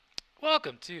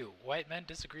Welcome to White Men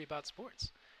Disagree About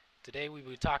Sports. Today we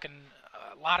will be talking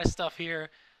a lot of stuff here,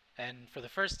 and for the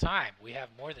first time, we have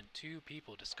more than two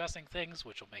people discussing things,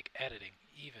 which will make editing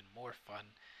even more fun.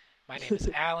 My name is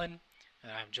Alan,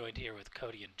 and I'm joined here with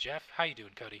Cody and Jeff. How you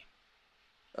doing, Cody?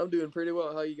 I'm doing pretty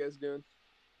well. How you guys doing?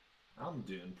 I'm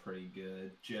doing pretty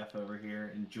good. Jeff over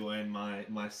here enjoying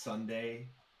my Sunday,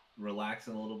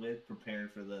 relaxing a little bit, preparing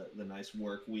for the nice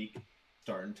work week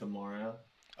starting tomorrow.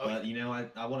 Oh, But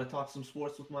I want to talk some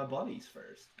sports with my buddies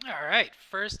first. all right.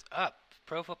 First up,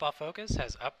 Pro Football Focus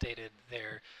has updated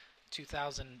their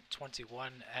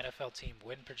 2021 NFL team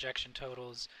win projection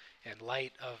totals in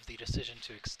light of the decision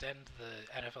to extend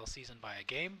the NFL season by a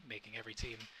game, making every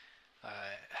team uh,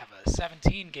 have a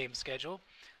 17 game schedule.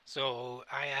 So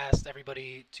I asked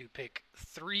everybody to pick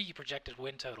three projected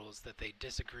win totals that they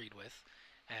disagreed with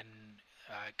and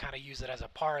kind of use it as a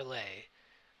parlay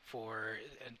for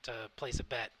and to place a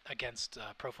bet against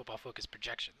Pro Football Focus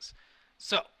projections.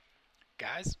 So,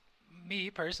 guys, me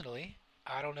personally,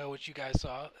 I don't know what you guys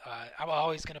saw. I'm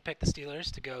always going to pick the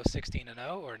Steelers to go 16 and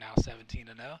 0 or now 17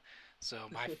 and 0. So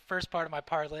my first part of my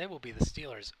parlay will be the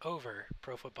Steelers over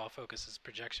Pro Football Focus's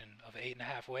projection of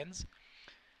 8.5 wins.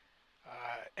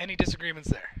 Any disagreements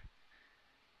there?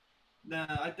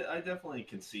 I definitely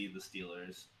can see the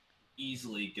Steelers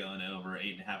easily going over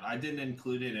 8.5. I didn't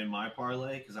include it in my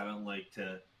parlay because I don't like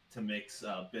to mix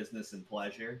business and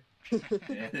pleasure.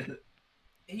 And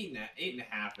eight and a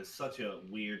half is such a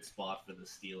weird spot for the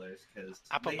Steelers because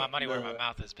I put my money where my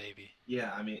mouth is, baby.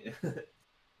 yeah, I mean,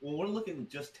 when we're looking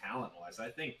just talent wise, I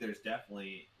think there's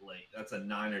definitely that's a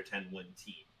 9 or 10 win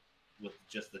team with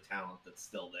just the talent that's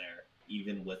still there,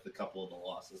 even with a couple of the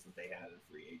losses that they had in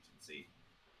free agency.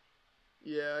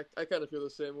 Yeah, I kind of feel the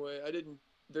same way. I didn't.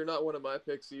 They're not one of my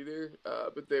picks either,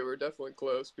 but they were definitely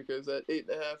close because at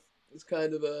 8.5 is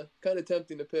kind of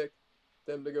tempting to pick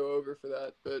them to go over for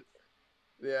that. But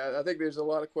yeah, I think there's a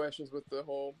lot of questions with the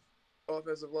whole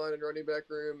offensive line and running back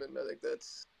room, and I think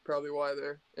that's probably why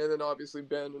they're. And then obviously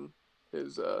Ben and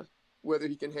his whether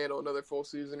he can handle another full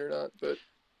season or not. But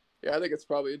yeah, I think it's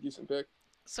probably a decent pick.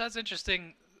 So that's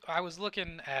interesting. I was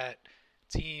looking at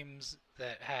teams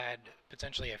that had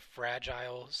potentially a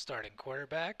fragile starting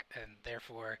quarterback and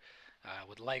therefore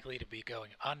would likely to be going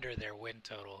under their win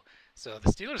total. So the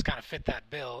Steelers kind of fit that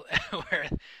bill where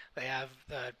they have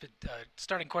the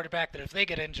starting quarterback that if they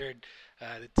get injured,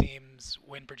 the team's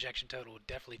win projection total would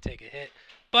definitely take a hit.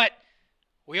 But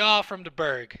we all from the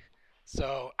Berg,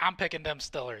 so I'm picking them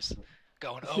Steelers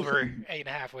going over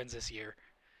 8.5 wins this year.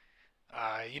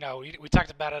 We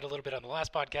talked about it a little bit on the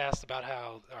last podcast about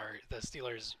how the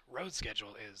Steelers' road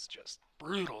schedule is just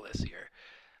brutal this year.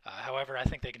 However, I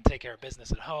think they can take care of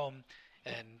business at home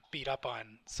and beat up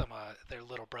on some of their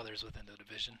little brothers within the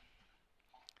division.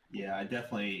 Yeah, I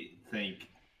definitely think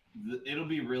it'll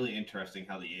be really interesting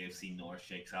how the AFC North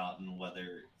shakes out and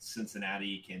whether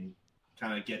Cincinnati can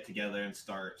kind of get together and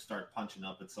start punching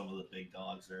up at some of the big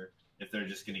dogs, or if they're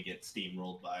just going to get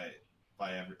steamrolled by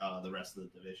the rest of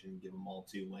the division, give them all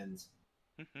 2 wins.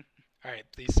 All right,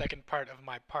 the second part of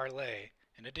my parlay.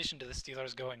 In addition to the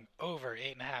Steelers going over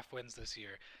 8.5 wins this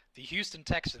year, the Houston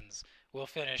Texans will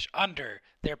finish under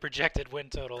their projected win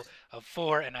total of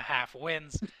 4.5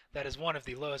 wins. That is one of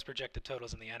the lowest projected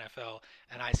totals in the NFL,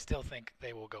 and I still think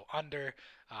they will go under.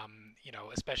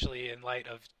 Especially in light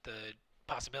of the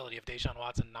possibility of Deshaun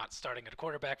Watson not starting at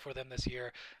quarterback for them this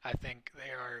year. I think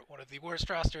they are one of the worst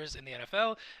rosters in the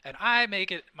NFL, and I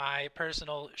make it my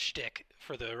personal shtick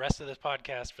for the rest of this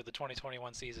podcast for the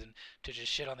 2021 season to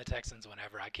just shit on the Texans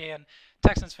whenever I can.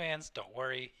 Texans fans, don't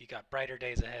worry, you got brighter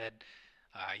days ahead.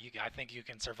 I think you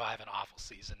can survive an awful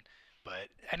season. But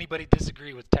anybody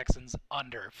disagree with Texans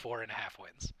under 4.5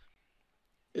 wins?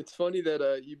 It's funny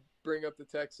that you bring up the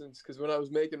Texans because when I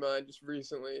was making mine just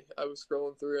recently, I was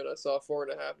scrolling through and I saw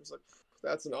 4.5. It's like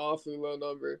that's an awfully low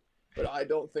number, but I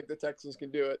don't think the Texans can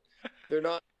do it. They're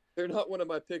not. They're not one of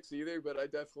my picks either, but I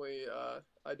definitely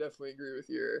agree with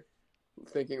your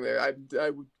thinking there.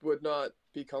 I would not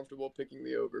be comfortable picking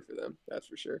the over for them. That's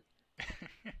for sure.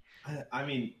 I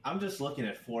mean, I'm just looking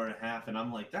at 4.5, and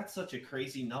I'm like, that's such a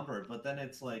crazy number. But then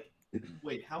it's like,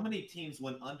 wait, how many teams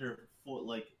went under four?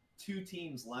 Like 2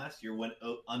 teams last year went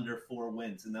under 4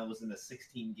 wins, and that was in a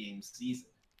 16-game season.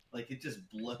 Like it just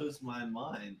blows my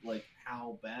mind, like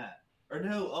how bad. Or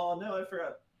no, oh no, I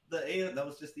forgot that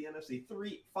was just the NFC.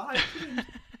 5 teams,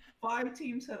 5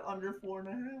 teams had under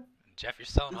 4.5. Jeff, you're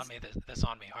selling on me this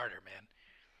on me harder,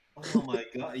 man. Oh my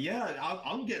god, yeah,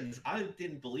 I'm getting. I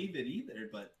didn't believe it either,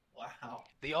 but wow,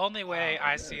 The only way wow,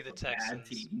 I there see are the some bad Texans,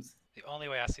 teams. the only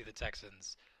way I see the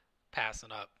Texans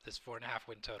passing up this 4.5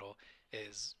 win total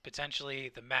is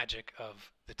potentially the magic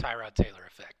of the Tyrod Taylor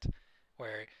effect,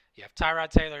 where you have Tyrod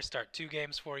Taylor start 2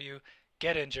 games for you,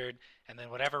 get injured, and then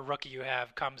whatever rookie you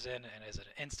have comes in and is an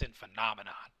instant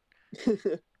phenomenon.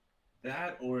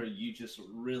 That, or you just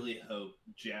really hope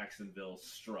Jacksonville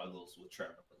struggles with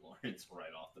Trevor Lawrence right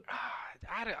off the bat.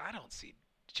 I don't see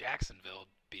Jacksonville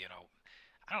being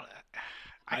a. I don't.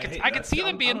 I I could see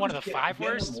them being one of the 5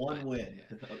 worst. One win.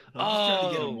 I'm just oh,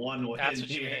 trying to get them one win. That's what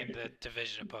you mean, the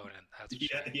division opponent. That's what you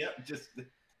mean. Just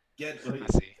get. I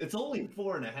see. It's only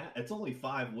 4.5. It's only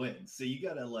 5 wins, so you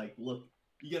gotta look.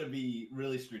 You gotta be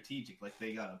really strategic. Like,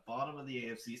 they got a bottom of the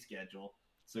AFC schedule,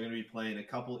 so they're gonna be playing a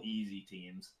couple easy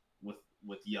teams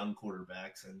with young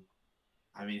quarterbacks, and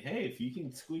I mean, hey, if you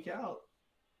can squeak out,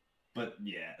 but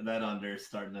yeah, that under is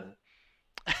starting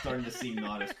to seem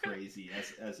not as crazy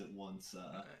as it once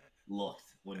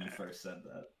looked when you first said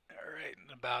that. All right,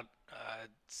 in about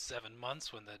 7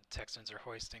 months, when the Texans are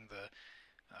hoisting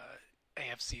the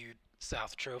AFC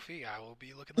South trophy, I will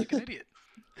be looking like an idiot.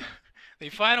 The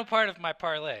final part of my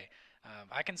parlay.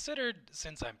 I considered,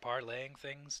 since I'm parlaying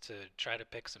things, to try to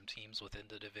pick some teams within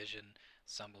the division.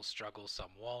 Some will struggle,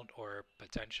 some won't, or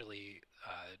potentially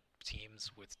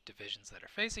teams with divisions that are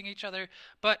facing each other.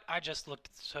 But I just looked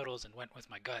at the totals and went with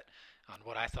my gut on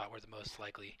what I thought were the most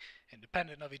likely,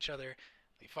 independent of each other.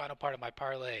 The final part of my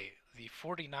parlay, the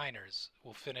 49ers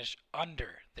will finish under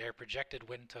their projected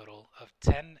win total of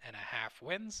 10.5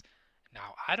 wins.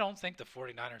 Now, I don't think the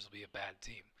 49ers will be a bad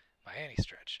team by any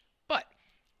stretch, but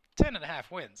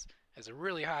 10.5 wins is a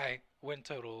really high win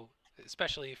total,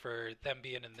 especially for them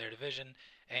being in their division,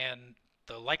 and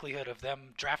the likelihood of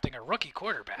them drafting a rookie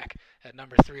quarterback at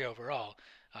number 3 overall.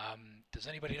 Does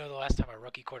anybody know the last time a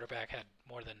rookie quarterback had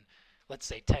more than, let's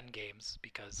say, 10 games,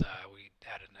 because we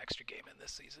added an extra game in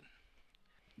this season?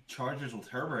 Chargers with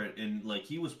Herbert, and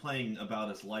he was playing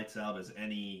about as lights out as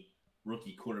any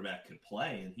rookie quarterback could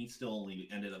play, and he still only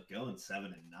ended up going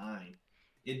 7-9.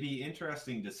 It'd be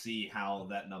interesting to see how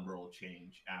that number will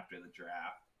change after the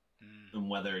draft, and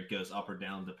whether it goes up or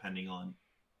down depending on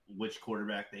which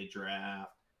quarterback they draft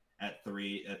at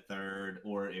 3, at 3rd,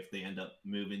 or if they end up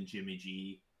moving Jimmy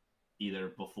G either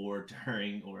before,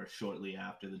 during, or shortly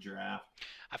after the draft.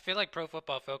 I feel like Pro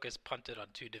Football Focus punted on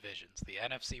 2 divisions, the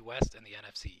NFC West and the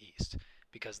NFC East,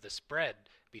 because the spread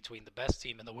between the best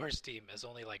team and the worst team is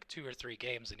only 2 or 3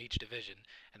 games in each division,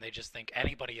 and they just think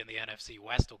anybody in the NFC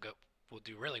West will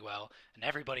do really well, and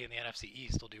everybody in the NFC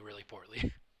East will do really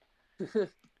poorly.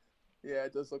 Yeah,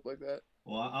 it does look like that.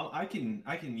 Well, I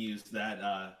can use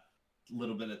that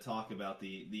little bit of talk about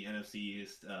the NFC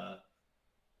East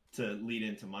to lead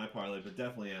into my parlay, but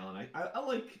definitely, Alan, I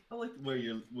like where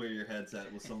your head's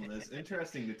at with some of this.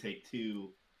 Interesting to take 2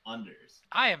 unders.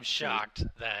 I am shocked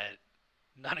that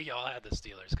none of y'all had the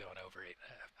Steelers going over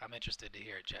 8.5. I'm interested to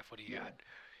hear it, Jeff. What do you got?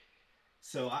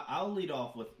 So I'll lead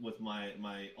off with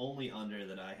my only under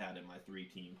that I had in my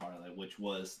 3-team parlay, which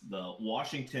was the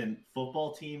Washington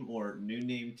football team, or new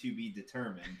name to be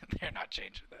determined. They're not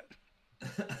changing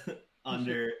that.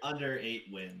 under 8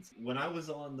 wins. When I was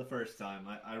on the first time,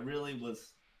 I really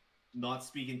was not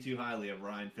speaking too highly of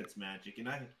Ryan Fitzmagic, and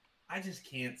I just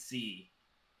can't see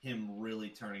him really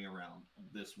turning around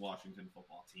this Washington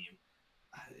football team.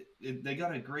 They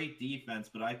got a great defense,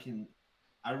 but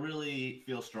I really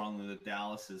feel strongly that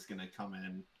Dallas is going to come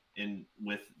in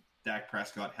with Dak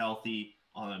Prescott healthy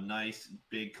on a nice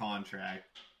big contract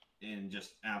and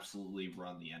just absolutely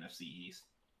run the NFC East.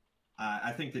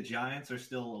 I think the Giants are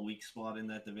still a weak spot in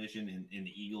that division, and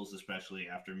the Eagles, especially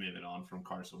after moving on from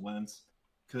Carson Wentz,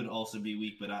 could also be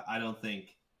weak, but I don't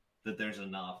think that there's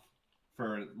enough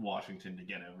for Washington to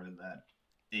get over that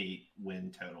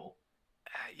 8-win total.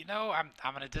 I'm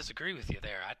going to disagree with you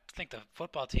there. I think the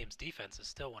football team's defense is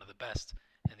still one of the best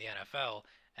in the NFL,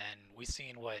 and we've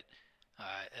seen what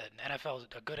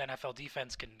a good NFL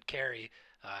defense can carry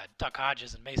Duck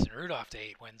Hodges and Mason Rudolph to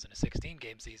 8 wins in a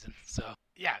 16-game season. So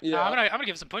I'm gonna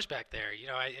give some pushback there.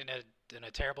 In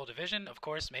a terrible division, of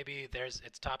course, maybe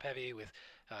it's top heavy with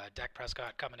Dak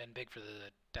Prescott coming in big for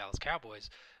the Dallas Cowboys,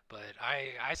 but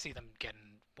I see them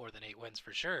getting more than 8 wins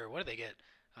for sure. What do they get?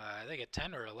 They get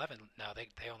 10 or 11. No,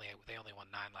 they only won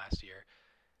 9 last year.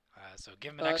 So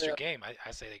give them an extra game. I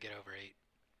say they get over 8.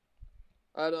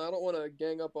 I don't want to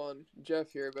gang up on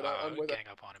Jeff here, but I'm with gang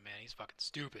up on him, man. He's fucking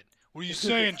stupid. What are you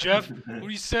saying, Jeff? What are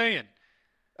you saying?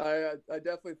 I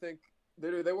definitely think they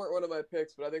weren't one of my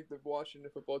picks, but I think the Washington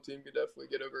football team could definitely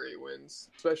get over 8 wins,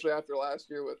 especially after last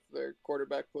year with their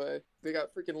quarterback play. They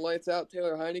got freaking lights out.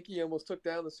 Taylor Heineke almost took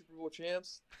down the Super Bowl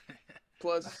champs.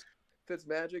 Plus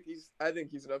Fitzmagic, I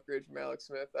think he's an upgrade from Alex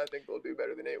Smith. I think they'll do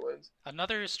better than 8 wins.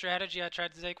 Another strategy I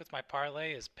tried to take with my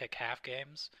parlay is pick half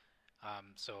games.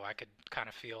 So I could kind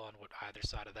of feel on what either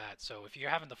side of that. So if you're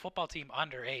having the football team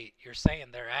under 8, you're saying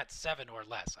they're at 7 or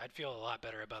less. I'd feel a lot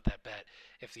better about that bet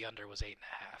if the under was 8.5.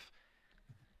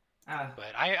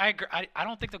 But I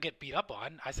don't think they'll get beat up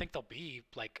on. I think they'll be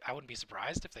like, I wouldn't be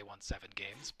surprised if they won 7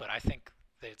 games, but I think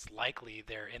that it's likely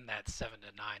they're in that 7 to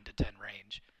 9 to 10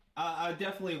 range. I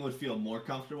definitely would feel more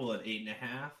comfortable at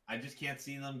 8.5. I just can't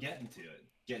see them getting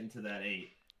to that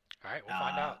 8. All right, we'll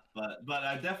find out. But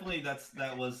I definitely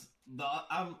I was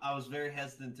very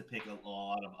hesitant to pick a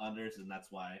lot of unders, and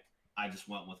that's why I just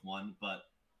went with one. But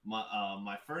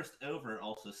my first over,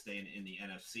 also staying in the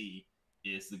NFC,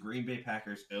 is the Green Bay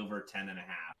Packers over 10.5.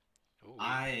 Ooh.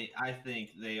 I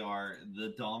think they are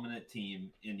the dominant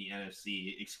team in the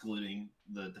NFC, excluding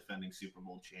the defending Super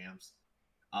Bowl champs.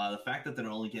 The fact that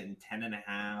they're only getting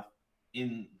 10.5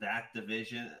 in that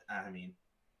division, I mean,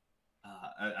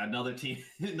 another team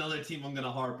I'm going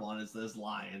to harp on is those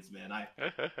Lions, man. Like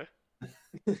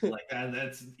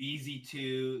that's easy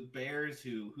to Bears.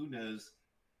 Who knows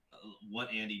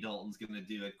what Andy Dalton's going to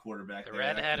do at quarterback? The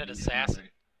red-headed assassin.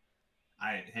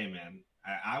 Hey man,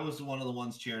 I was one of the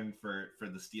ones cheering for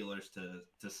the Steelers to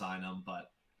sign him,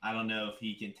 but I don't know if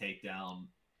he can take down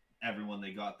everyone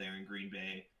they got there in Green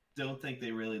Bay. Don't think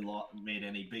they really made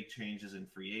any big changes in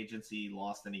free agency,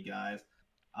 lost any guys.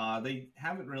 They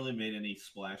haven't really made any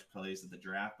splash plays at the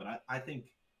draft, but I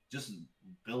think just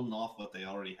building off what they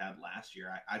already had last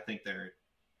year, I think they're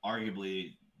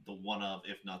arguably the one of,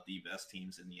 if not the best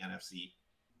teams in the NFC.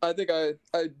 I think I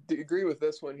agree with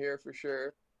this one here for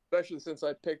sure, especially since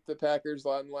I picked the Packers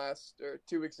on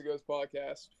 2 weeks ago's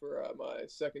podcast for my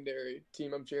secondary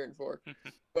team I'm cheering for.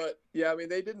 But yeah, I mean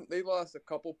they lost a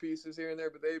couple pieces here and there,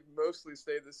 but they mostly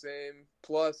stayed the same.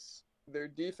 Plus their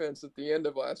defense at the end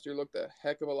of last year looked a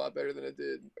heck of a lot better than it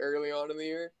did early on in the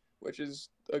year, which is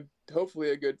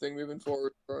hopefully a good thing moving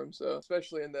forward for them. So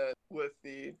especially with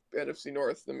the NFC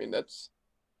North, I mean that's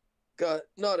got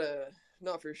not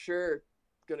for sure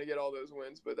going to get all those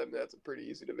wins, but I mean that's a pretty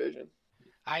easy division.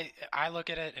 I look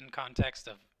at it in context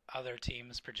of other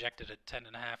teams projected at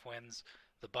 10.5 wins,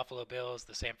 the Buffalo Bills,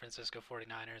 the San Francisco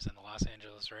 49ers, and the Los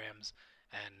Angeles Rams.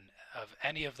 And of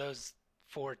any of those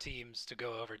 4 teams to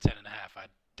go over 10.5, I'd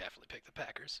definitely pick the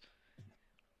Packers.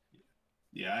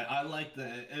 Yeah, I like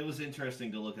that. It was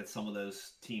interesting to look at some of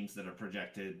those teams that are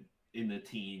projected in the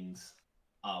teens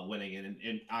winning,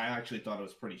 and I actually thought it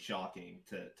was pretty shocking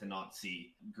to not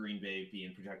see Green Bay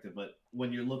being projected. But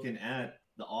when you're looking at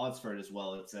the odds for it as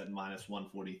well, it's at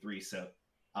 -143. So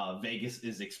Vegas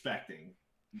is expecting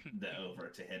the over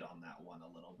to hit on that one a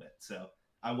little bit. So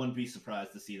I wouldn't be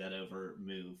surprised to see that over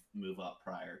move up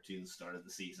prior to the start of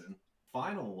the season.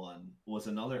 Final one was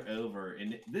another over,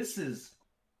 and this is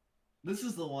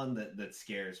the one that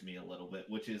scares me a little bit,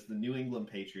 which is the New England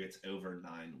Patriots over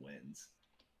 9 wins.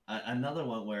 Another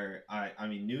one where I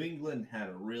mean New England had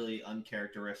a really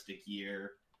uncharacteristic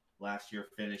year last year,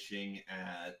 finishing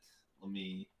at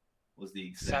was the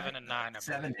exact 7-9.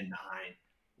 7-9.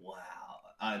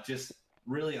 Wow, just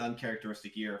really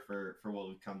uncharacteristic year for what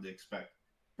we've come to expect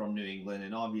from New England,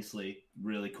 and obviously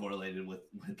really correlated with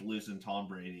losing Tom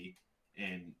Brady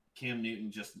and Cam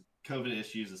Newton. Just COVID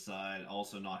issues aside,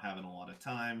 also not having a lot of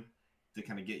time to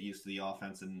kind of get used to the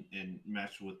offense and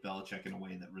mesh with Belichick in a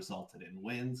way that resulted in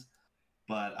wins.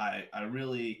 But I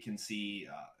really can see,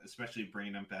 especially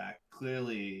bringing him back,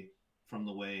 clearly from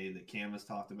the way that Cam has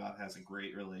talked about, has a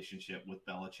great relationship with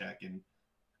Belichick. And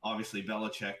obviously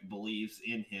Belichick believes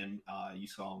in him. You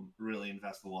saw him really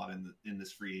invest a lot in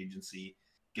this free agency,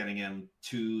 getting him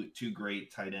two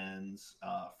great tight ends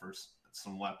for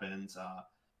some weapons,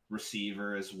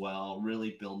 receiver as well,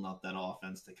 really building up that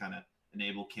offense to kind of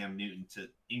enable Cam Newton to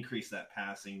increase that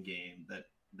passing game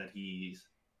that he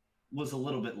was a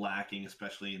little bit lacking,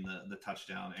 especially in the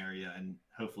touchdown area, and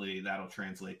hopefully that'll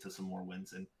translate to some more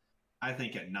wins. And I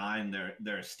think at 9,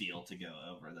 they're a steal to go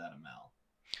over that amount.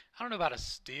 I don't know about a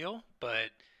steal, but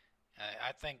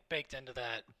I think baked into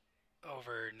that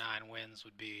over 9 wins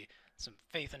would be some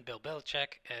faith in Bill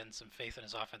Belichick and some faith in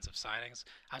his offensive signings.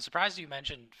 I'm surprised you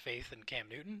mentioned faith in Cam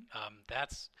Newton.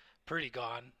 That's pretty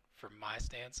gone from my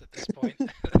stance at this point.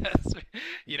 That's,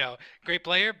 great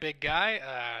player, big guy.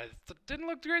 Didn't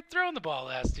look great throwing the ball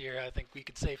last year, I think we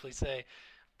could safely say.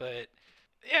 But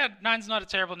yeah, 9's not a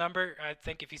terrible number. I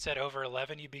think if you said over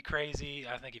 11, you'd be crazy.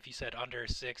 I think if you said under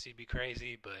 6, you'd be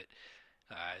crazy. But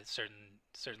it's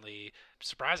certainly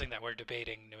surprising that we're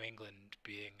debating New England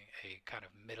being a kind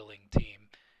of middling team,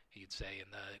 you'd say,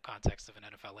 in the context of an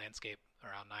NFL landscape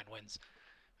around 9 wins.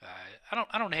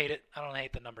 I don't hate it. I don't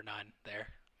hate the number 9 there.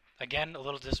 Again, a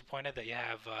little disappointed that you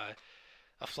have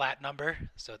a flat number,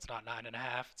 so it's not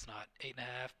 9.5, it's not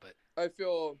 8.5, but I would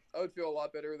feel a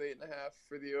lot better with 8.5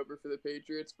 for the over for the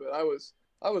Patriots, but I was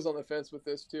on the fence with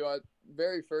this too.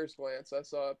 Very first glance I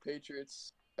saw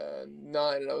Patriots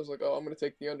 9, and I was like, oh, I'm going to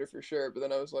take the under for sure. But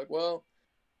then I was like, well,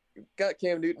 got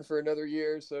Cam Newton for another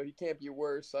year, so he can't be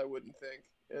worse, I wouldn't think.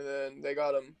 And then they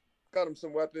got him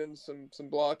some weapons, some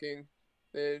blocking.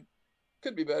 It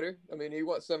could be better. I mean, he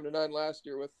went 7-9 last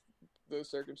year with those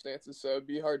circumstances, so it'd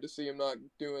be hard to see him not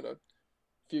doing a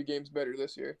few games better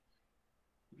this year.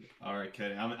 All right,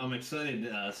 Cody. I'm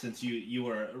excited since you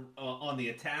were on the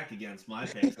attack against my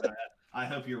picks. I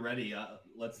hope you're ready.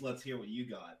 Let's hear what you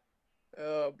got.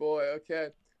 Oh boy, okay.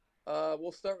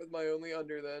 We'll start with my only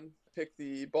under then. Pick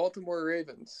the Baltimore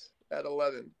Ravens at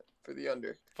 11 for the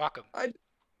under. fuck them.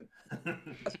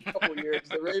 Last couple years,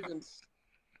 the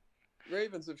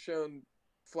Ravens have shown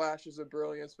flashes of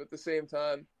brilliance, but at the same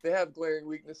time, they have glaring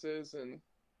weaknesses, and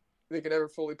they can never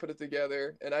fully put it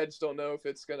together. And I just don't know if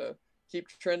it's gonna keep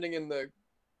trending in the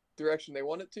direction they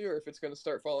want it to, or if it's gonna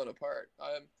start falling apart.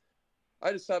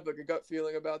 I just have like a gut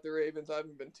feeling about the Ravens. I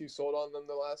haven't been too sold on them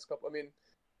the last couple. I mean,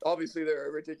 obviously they're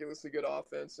a ridiculously good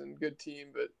offense and good team,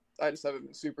 but I just haven't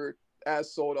been super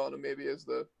as sold on them maybe as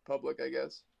the public, I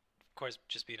guess. Of course,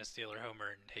 just being a Steeler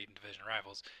homer and hating division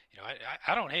rivals,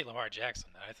 I don't hate Lamar Jackson.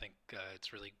 I think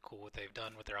it's really cool what they've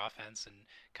done with their offense and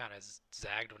kind of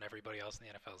zagged when everybody else in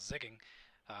the NFL is zigging.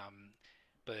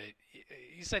 But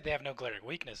you said they have no glaring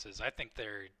weaknesses. I think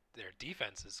their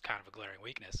defense is kind of a glaring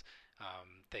weakness.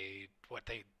 They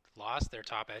lost their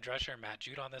top edge rusher, Matt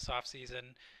Judon, this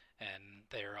offseason, and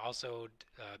they're also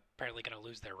apparently going to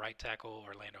lose their right tackle,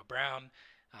 Orlando Brown.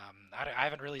 I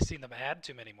haven't really seen them add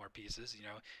too many more pieces.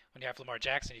 When you have Lamar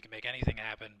Jackson, you can make anything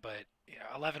happen. But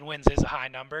 11 wins is a high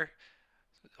number,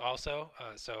 also.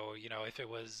 So if it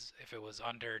was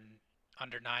under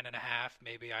 9.5,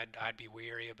 maybe I'd be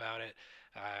weary about it.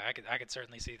 I could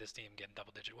certainly see this team getting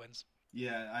double-digit wins.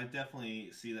 Yeah, I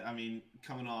definitely see that. I mean,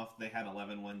 coming off, they had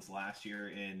 11 wins last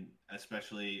year, and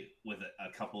especially with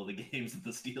a couple of the games that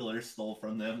the Steelers stole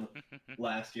from them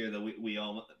last year, that we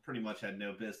all pretty much had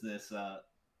no business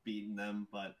beating them.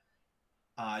 But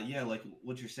yeah, like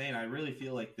what you're saying, I really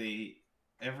feel like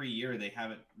every year they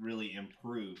haven't really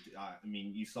improved. I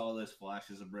mean, you saw those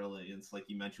flashes of brilliance, like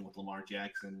you mentioned with Lamar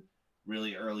Jackson,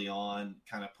 really early on,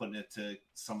 kind of putting it to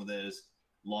some of those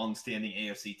long-standing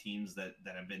AFC teams that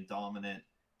have been dominant,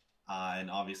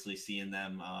 and obviously seeing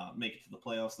them make it to the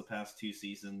playoffs the past 2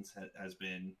 seasons has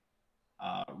been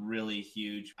really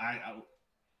huge.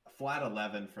 Flat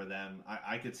 11 for them.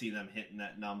 I could see them hitting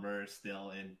that number still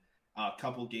in a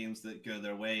couple games that go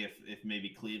their way. If maybe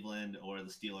Cleveland or the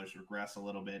Steelers regress a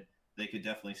little bit, they could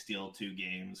definitely steal 2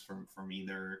 games from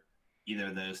either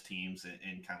of those teams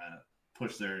and kind of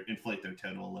inflate their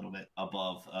total a little bit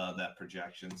above that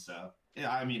projection. So yeah,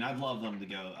 I mean, I'd love them to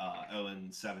go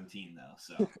 0-17 though.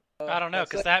 So I don't know,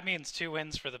 because that means 2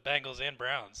 wins for the Bengals and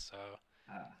Browns. So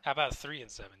how about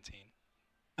 3-17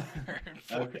 or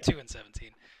Okay.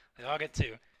 2-17? They all get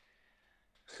 2.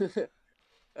 All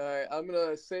right, I'm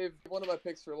gonna save one of my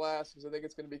picks for last because I think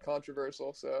it's gonna be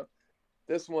controversial. So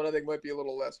this one I think might be a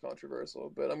little less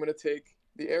controversial, but I'm gonna take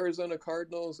the Arizona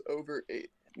Cardinals over 8.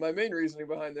 My main reasoning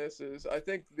behind this is I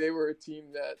think they were a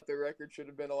team that their record should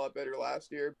have been a lot better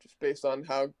last year, just based on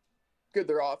how good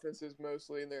their offense is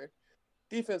mostly, and their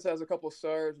defense has a couple of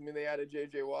stars. I mean, they added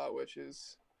J.J. Watt, which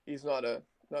he's not a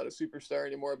superstar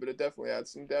anymore, but it definitely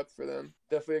adds some depth for them.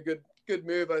 Definitely a good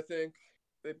move, I think.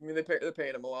 They're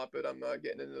paying him a lot, but I'm not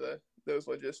getting into those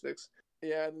logistics.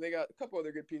 Yeah, and they got a couple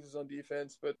other good pieces on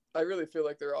defense, but I really feel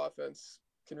like their offense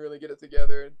can really get it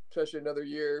together, especially another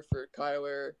year for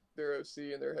Kyler, their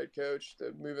OC, and their head coach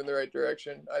to move in the right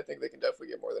direction. I think they can definitely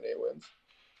get more than 8 wins.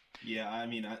 Yeah, I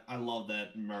mean, I love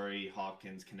that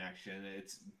Murray-Hopkins connection.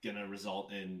 It's going to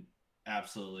result in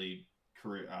absolutely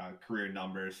career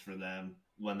numbers for them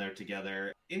when they're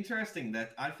together. Interesting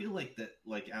that I feel like that,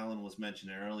 like Alan was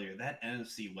mentioning earlier, that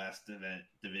NFC West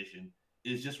division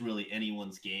is just really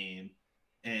anyone's game.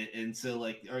 And so,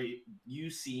 like, are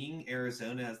you seeing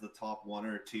Arizona as the top 1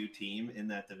 or 2 team in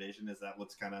that division? Is that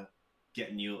what's kind of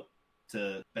getting you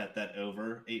to bet that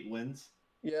over 8 wins?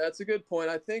 Yeah, that's a good point.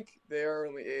 I think they are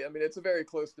only 8. I mean, it's a very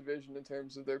close division in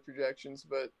terms of their projections,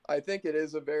 but I think it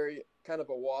is a very kind of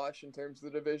a wash in terms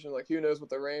of the division. Like, who knows what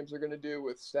the Rams are going to do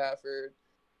with Stafford.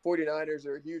 49ers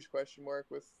are a huge question mark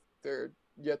with their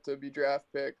yet-to-be draft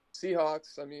pick.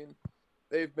 Seahawks, I mean,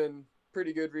 they've been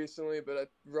pretty good recently,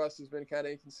 but Russ has been kind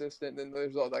of inconsistent. And then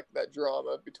there's all that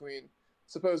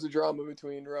supposed drama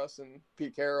between Russ and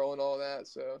Pete Carroll and all that.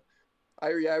 So, I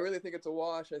really think it's a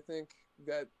wash. I think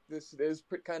that this is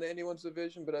kind of anyone's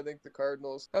division, but I think the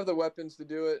Cardinals have the weapons to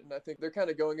do it, and I think they're kind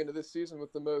of going into this season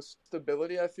with the most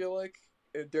stability, I feel like,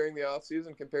 during the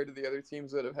offseason compared to the other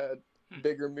teams that have had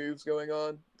bigger moves going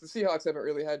on. The Seahawks haven't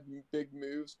really had big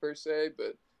moves per se,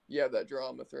 but you have that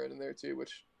drama thrown in there too,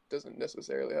 which doesn't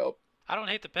necessarily help. I don't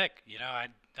hate the pick.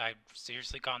 I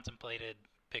seriously contemplated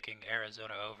picking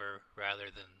Arizona over rather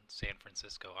than San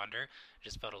Francisco under.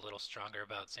 Just felt a little stronger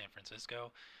about San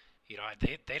Francisco.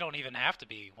 They don't even have to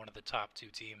be one of the top two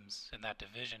teams in that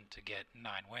division to get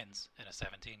 9 wins in a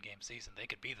 17-game season. They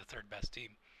could be the third best team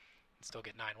and still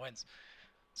get 9 wins.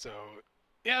 So,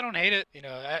 yeah, I don't hate it.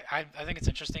 I think it's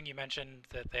interesting you mentioned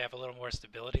that they have a little more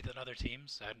stability than other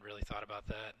teams. I hadn't really thought about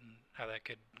that and how that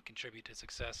could contribute to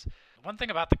success. One thing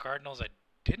about the Cardinals I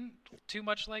didn't too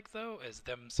much like, though, is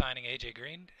them signing A.J.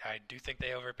 Green. I do think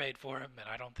they overpaid for him, and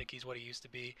I don't think he's what he used to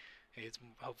be.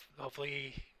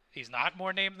 Hopefully he's not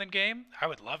more name than game. I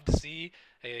would love to see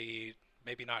a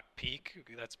maybe not peak.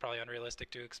 That's probably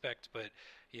unrealistic to expect, but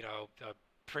a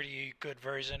pretty good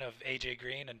version of A.J.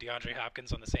 Green and DeAndre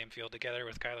Hopkins on the same field together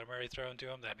with Kyler Murray thrown to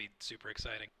him. That'd be super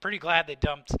exciting. Pretty glad they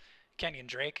dumped Kenyon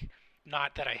Drake.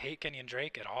 Not that I hate Kenyon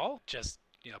Drake at all. Just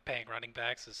paying running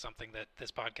backs is something that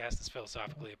this podcast is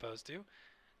philosophically opposed to.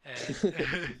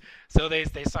 And so they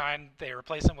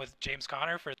replace him with James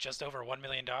Conner for just over $1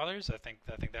 million. I think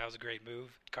that was a great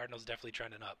move. Cardinals definitely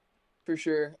trending up. For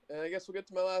sure. And I guess we'll get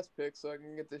to my last pick so I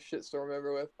can get this shitstorm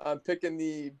over with. I'm picking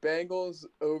the Bengals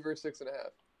over 6.5.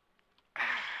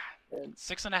 And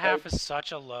 6.5 is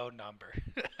such a low number.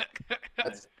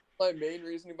 That's my main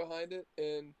reasoning behind it.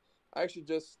 And I actually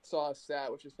just saw a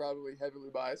stat, which is probably heavily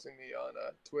biasing me on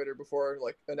Twitter before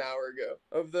like an hour ago.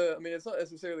 It's not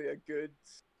necessarily a good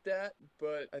stat,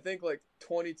 but I think like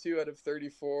 22 out of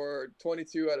 34, or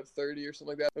 22 out of 30 or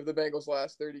something like that of the Bengals'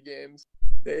 last 30 games,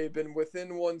 they've been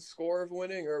within one score of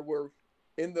winning or were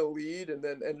in the lead and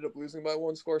then ended up losing by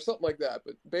one score, something like that.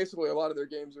 But basically a lot of their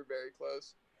games are very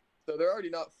close. So they're already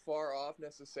not far off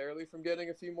necessarily from getting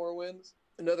a few more wins.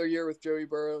 Another year with Joey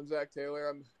Burrow and Zach Taylor,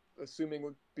 I'm assuming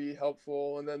would be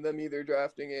helpful. And then them either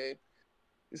drafting an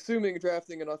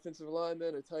offensive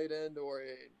lineman, a tight end, or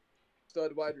a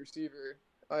stud wide receiver.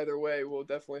 Either way will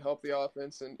definitely help the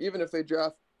offense. And even if they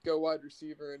go wide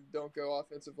receiver and don't go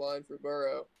offensive line for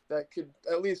Burrow, that could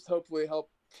at least hopefully help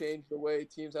change the way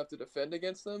teams have to defend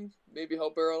against them. Maybe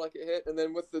help Burrow like a hit. And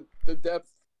then with the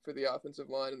depth for the offensive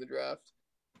line in the draft,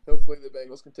 hopefully the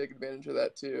Bengals can take advantage of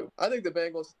that too. I think the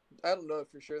Bengals, I don't know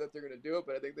for sure that they're going to do it,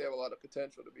 but I think they have a lot of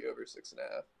potential to be over 6.5.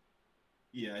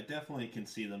 Yeah, I definitely can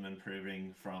see them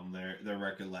improving from their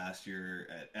record last year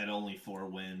at only 4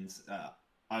 wins.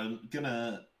 I'm going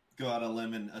to go out on a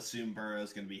limb and assume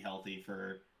Burrow's going to be healthy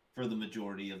for the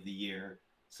majority of the year.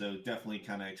 So definitely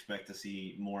kind of expect to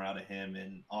see more out of him.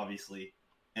 And obviously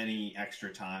any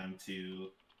extra time to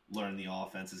learn the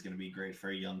offense is going to be great for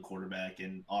a young quarterback.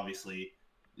 And obviously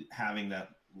having that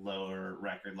lower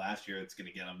record last year, it's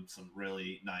going to get them some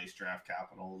really nice draft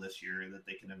capital this year that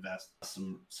they can invest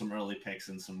some early picks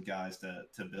and some guys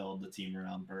to build the team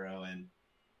around Burrow. And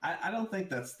I don't think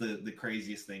that's the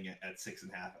craziest thing at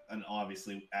 6.5. And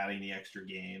obviously adding the extra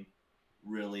game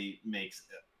really makes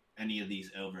any of these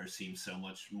overs seem so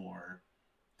much more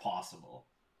possible.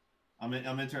 I'm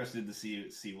interested to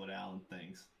see what Alan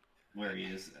thinks, where he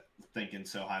is thinking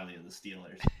so highly of the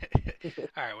Steelers.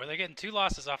 All right, well, they're getting 2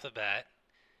 losses off the bat,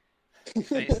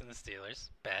 facing the Steelers.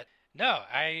 Bet. No,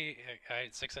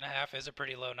 6.5 is a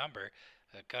pretty low number.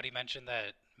 Cody mentioned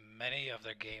that many of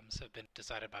their games have been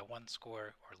decided by 1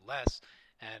 score or less,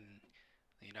 and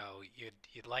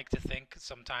you'd like to think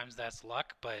sometimes that's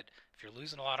luck, but if you're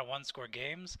losing a lot of 1-score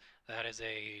games, that is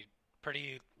a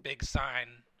pretty big sign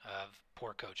of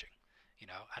poor coaching.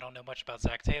 I don't know much about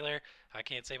Zach Taylor. I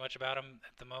can't say much about him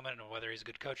at the moment or whether he's a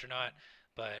good coach or not.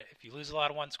 But if you lose a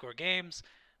lot of 1-score games,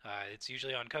 it's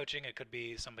usually on coaching. It could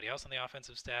be somebody else on the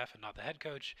offensive staff and not the head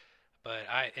coach. But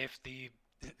if the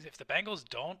Bengals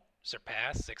don't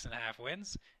surpass 6.5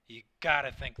 wins, you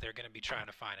gotta think they're going to be trying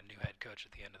to find a new head coach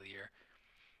at the end of the year.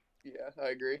 Yeah, I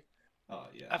agree. Oh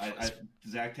yeah,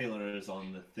 Zach Taylor is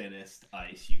on the thinnest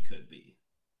ice you could be.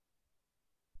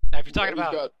 Now, if you're talking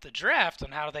about the draft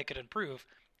and how they could improve,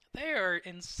 they are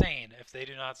insane if they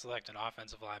do not select an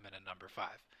offensive lineman at number 5.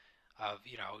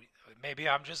 Maybe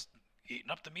I'm just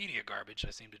eating up the media garbage.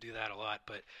 I seem to do that a lot,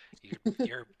 but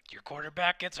your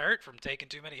quarterback gets hurt from taking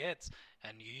too many hits,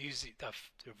 and you use a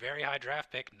very high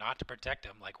draft pick not to protect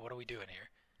him. Like, what are we doing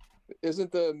here?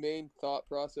 Isn't the main thought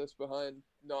process behind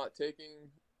not taking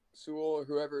Sewell or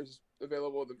whoever is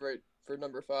available for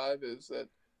number 5 is that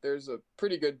there's a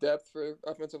pretty good depth for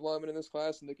offensive linemen in this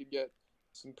class, and they could get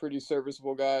some pretty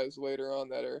serviceable guys later on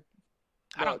that are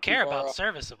I don't not too care far about off.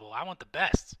 serviceable. I want the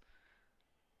best.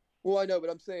 Well, I know, but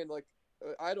I'm saying like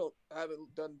I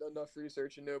haven't done enough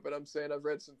research to know, but I'm saying I've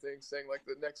read some things saying like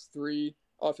the next three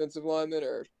offensive linemen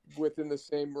are within the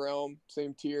same realm,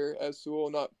 same tier as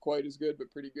Sewell. Not quite as good, but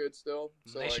pretty good still.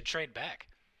 So They should like, trade back.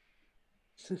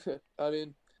 I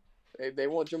mean, they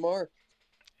want Jamar.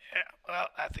 Yeah, well,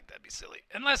 I think that'd be silly.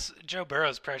 Unless Joe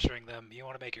Burrow's pressuring them, you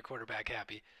want to make your quarterback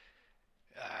happy.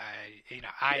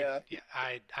 Yeah,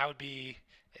 I would be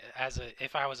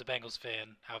if I was a Bengals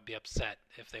fan, I would be upset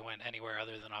if they went anywhere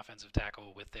other than offensive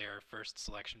tackle with their first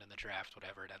selection in the draft,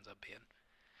 whatever it ends up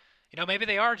being. Maybe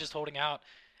they are just holding out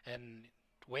and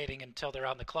waiting until they're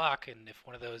on the clock, and if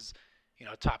one of those,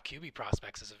 top QB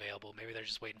prospects is available, maybe they're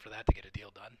just waiting for that to get a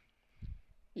deal done.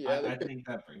 yeah. I think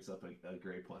that brings up a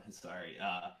great point. Sorry,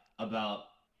 about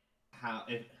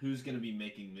who's going to be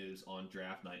making moves on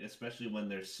draft night, especially when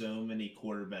there's so many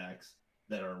quarterbacks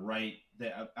that are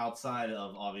outside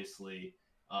of obviously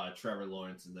Trevor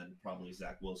Lawrence and then probably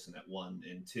Zach Wilson at 1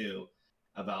 and 2.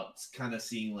 About kind of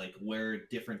seeing like where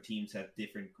different teams have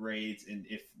different grades and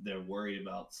if they're worried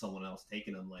about someone else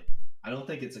taking them. Like, I don't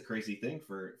think it's a crazy thing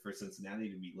for Cincinnati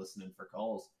to be listening for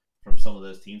calls from some of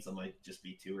those teams that might just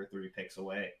be 2 or 3 picks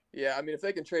away. Yeah, I mean, if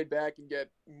they can trade back and get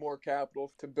more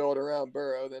capital to build around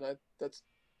Burrow, then that's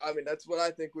what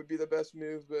I think would be the best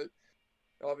move. But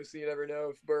obviously, you never know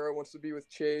if Burrow wants to be with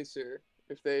Chase or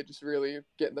if they just really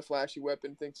getting the flashy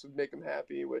weapon thinks would make them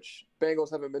happy. Which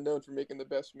Bengals haven't been known for making the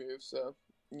best moves, so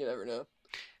you never know.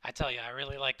 I tell you, I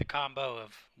really like the combo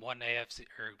of one AFC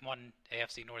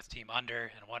North team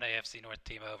under and one AFC North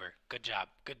team over. Good job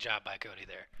by Cody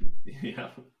there. Yeah.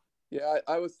 Yeah,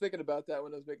 I was thinking about that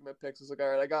when I was making my picks. I was like, all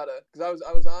right, I gotta, because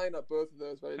I was eyeing up both of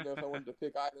those, but I didn't know if I wanted to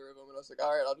pick either of them. And I was like,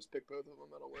 all right, I'll just pick both of them.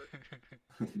 That'll work.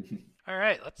 All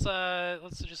right,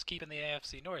 let's just keep in the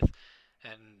AFC North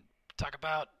and talk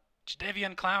about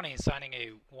Jadeveon Clowney signing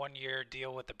a 1-year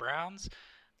deal with the Browns.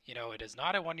 It is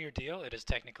not a 1-year deal. It is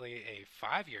technically a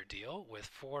 5-year deal with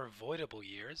 4 voidable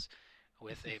years,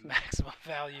 with a maximum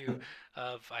value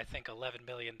of I think $11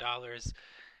 million.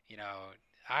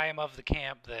 I am of the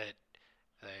camp that,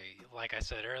 like I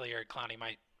said earlier, Clowney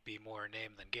might be more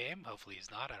name than game. Hopefully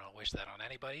he's not. I don't wish that on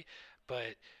anybody.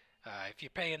 But if you're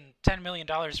paying $10 million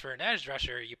for an edge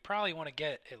rusher, you probably want to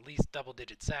get at least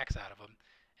double-digit sacks out of him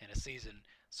in a season.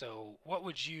 So what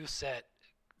would you set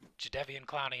Jadeveon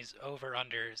Clowney's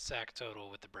over-under sack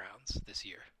total with the Browns this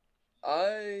year?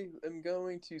 I am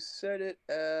going to set it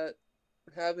at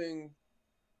having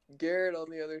Garrett on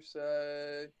the other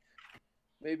side,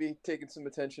 maybe taking some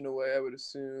attention away, I would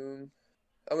assume.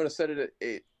 I'm going to set it at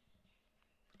 8.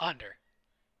 Under.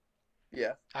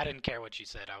 Yeah. I didn't care what you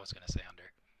said. I was going to say under.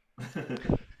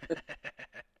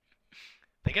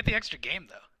 They get the extra game,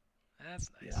 though. That's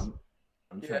nice. Yeah,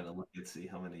 I'm trying to look and see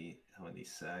how many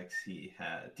sacks he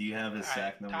had. Do you have his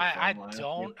sack number? I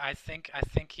don't. I think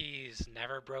he's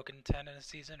never broken 10 in a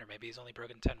season, or maybe he's only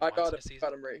broken 10 once in a season. I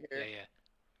got him right here. Yeah.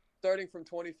 Starting from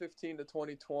 2015 to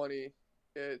 2020,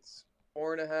 it's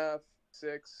 4.5,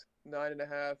 6,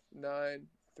 9.5, 9,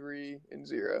 3, and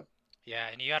 0. Yeah,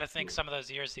 and you got to think some of those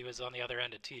years he was on the other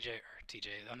end of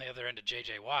on the other end of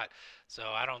J.J. Watt. So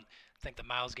I don't think the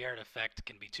Myles Garrett effect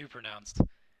can be too pronounced.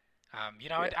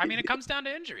 It comes down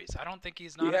to injuries. I don't think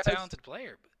he's not a talented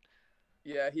player. But...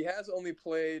 Yeah, he has only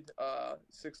played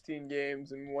 16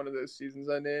 games in one of those seasons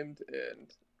I named,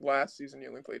 and last season he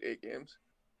only played 8 games.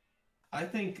 I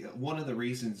think one of the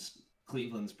reasons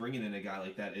Cleveland's bringing in a guy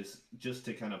like that is just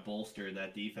to kind of bolster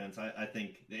that defense. I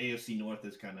think the AFC North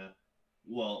is kind of,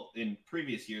 in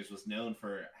previous years was known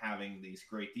for having these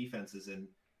great defenses, and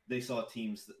they saw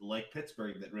teams like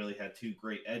Pittsburgh that really had 2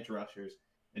 great edge rushers,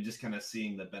 and just kind of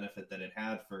seeing the benefit that it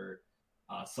had for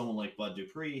someone like Bud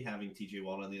Dupree, having TJ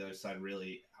Watt on the other side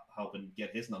really helping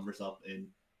get his numbers up. And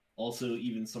also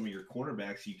even some of your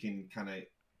cornerbacks, you can kind of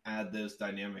add those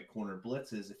dynamic corner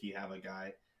blitzes if you have a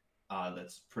guy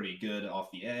that's pretty good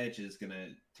off the edge, is going to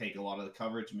take a lot of the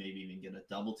coverage, maybe even get a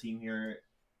double team here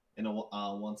in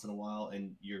once in a while,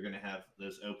 and you're going to have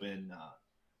those open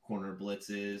corner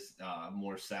blitzes,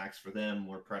 more sacks for them,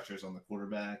 more pressures on the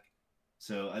quarterback.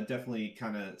 So I definitely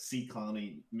kind of see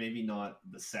Clowney, maybe not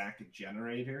the sack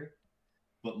generator,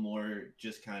 but more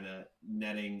just kind of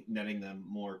netting them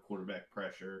more quarterback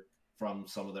pressure from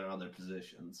some of their other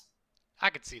positions. I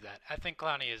could see that. I think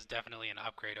Clowney is definitely an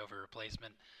upgrade over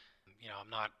replacement. I'm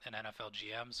not an NFL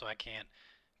GM, so I can't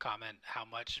comment how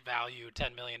much value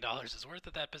 $10 million is worth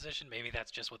at that position. Maybe that's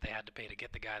just what they had to pay to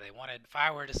get the guy they wanted. If I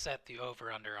were to set the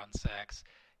over-under on sacks,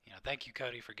 thank you,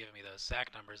 Cody, for giving me those sack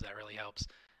numbers. That really helps.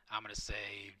 I'm going to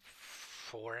say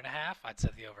 4.5. I'd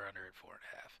set the over-under at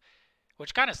 4.5.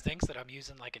 which kind of stinks that I'm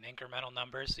using like an incremental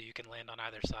number so you can land on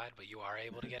either side, but you are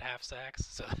able to get half sacks.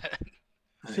 So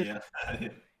Yeah.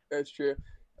 That's true.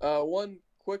 One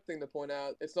quick thing to point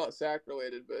out, it's not sack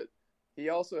related, but he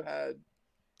also had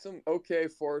some okay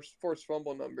forced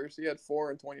fumble numbers. He had 4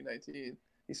 in 2019.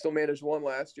 He still managed 1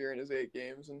 last year in his 8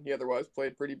 games, and he otherwise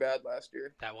played pretty bad last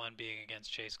year. that one being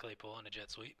against Chase Claypool in a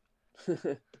jet sweep.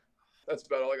 That's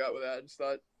about all I got with that. I just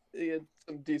thought he had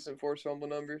some decent forced fumble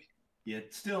numbers. Yeah,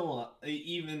 still,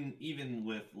 even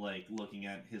with like looking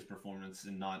at his performance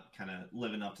and not kind of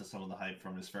living up to some of the hype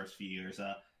from his first few years,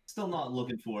 still not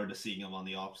looking forward to seeing him on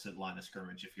the opposite line of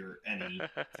scrimmage if you're any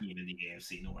team in the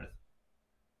AFC North.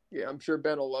 Yeah, I'm sure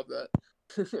Ben will love that.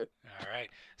 All right.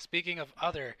 Speaking of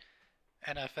other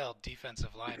NFL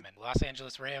defensive linemen, Los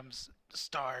Angeles Rams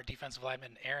star defensive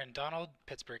lineman Aaron Donald,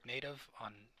 Pittsburgh native,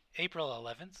 on April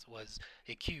 11th was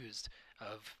accused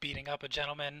of beating up a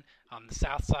gentleman on the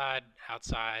south side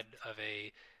outside of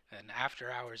an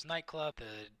after-hours nightclub.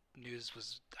 The news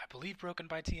was, I believe, broken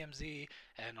by TMZ,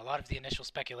 and a lot of the initial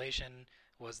speculation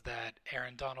was that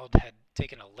Aaron Donald had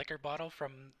taken a liquor bottle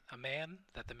from a man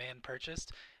that the man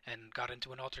purchased and got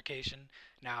into an altercation.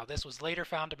 Now, this was later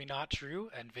found to be not true,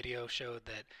 and video showed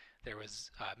that there was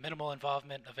minimal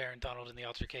involvement of Aaron Donald in the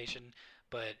altercation,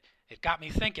 but it got me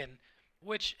thinking,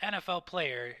 which NFL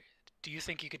player do you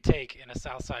think you could take in a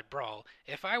Southside brawl?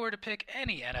 If I were to pick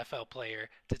any NFL player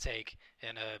to take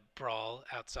in a brawl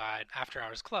outside After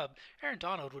Hours Club, Aaron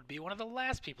Donald would be one of the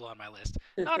last people on my list.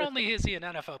 Not only is he an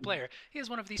NFL player, he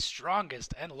is one of the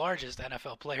strongest and largest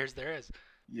NFL players there is.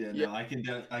 Yeah, no, I can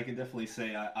definitely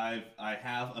say I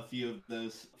have a few of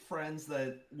those friends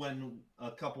that when a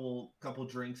couple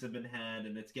drinks have been had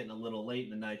and it's getting a little late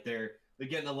in the night, they're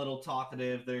getting a little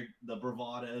talkative. The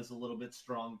bravado is a little bit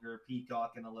stronger,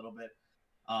 peacocking a little bit.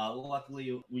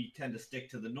 Luckily, we tend to stick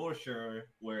to the North Shore,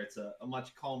 where it's a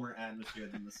much calmer atmosphere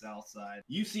than the South Side.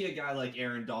 You see a guy like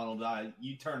Aaron Donald,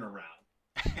 you turn around.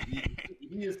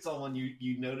 He is someone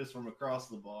you notice from across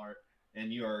the bar,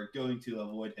 and you are going to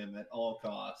avoid him at all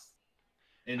costs.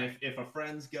 And if a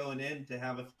friend's going in to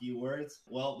have a few words,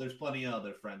 well, there's plenty of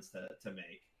other friends to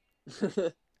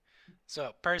make.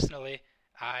 So, personally,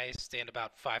 I stand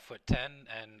about 5'10",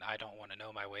 and I don't want to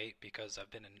know my weight because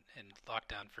I've been in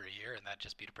lockdown for a year, and that'd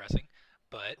just be depressing.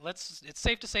 But it's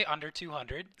safe to say under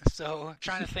 200. So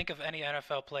trying to think of any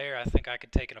NFL player I think I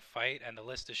could take in a fight, and the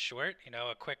list is short. You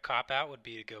know, a quick cop-out would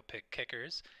be to go pick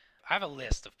kickers. I have a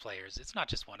list of players. It's not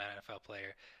just one NFL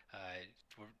player.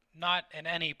 Not in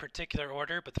any particular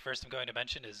order, but the first I'm going to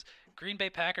mention is Green Bay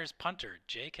Packers punter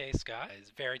J.K. Scott. He's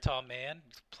a very tall man.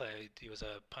 He was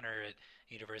a punter at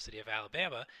University of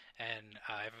Alabama, and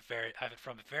I have it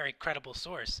from a very credible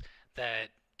source that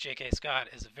J.K. Scott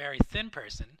is a very thin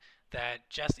person that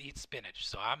just eats spinach.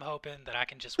 So I'm hoping that I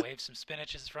can just wave some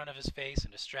spinach in front of his face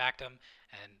and distract him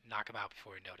and knock him out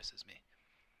before he notices me.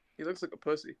 He looks like a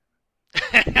pussy.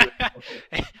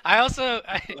 I also,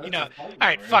 all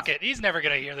right, fuck it. He's never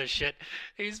gonna hear this shit.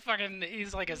 He's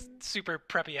like a super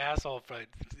preppy asshole. But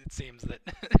it seems that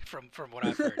from what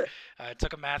I've heard, I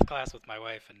took a math class with my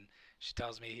wife, and she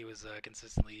tells me he was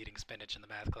consistently eating spinach in the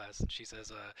math class. And she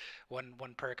says one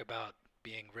perk about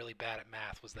being really bad at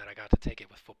math was that I got to take it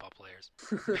with football players.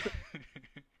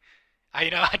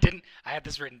 I had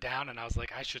this written down, and I was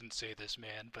like, I shouldn't say this,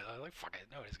 man, but I was like, fuck it,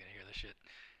 nobody's gonna hear this shit.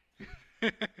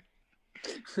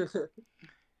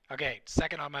 Okay,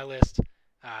 second on my list,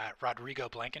 Rodrigo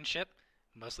Blankenship,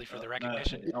 mostly for the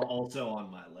recognition. Also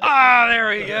on my list. Ah, there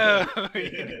we go.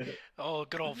 Oh,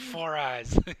 good old Four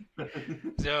Eyes.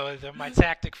 So my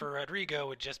tactic for Rodrigo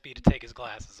would just be to take his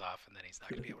glasses off, and then he's not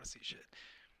going to be able to see shit.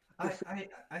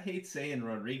 I hate saying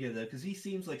Rodrigo, though, because he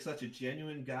seems like such a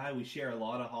genuine guy. We share a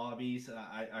lot of hobbies.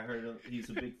 I heard he's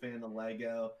a big fan of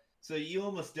Lego. So you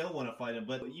almost don't want to fight him,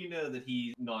 but you know that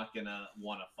he's not going to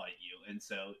want to fight you. And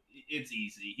so it's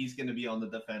easy. He's going to be on the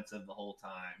defensive the whole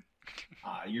time.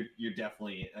 You're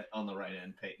definitely on the right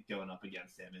end going up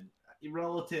against him. And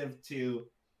relative to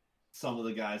some of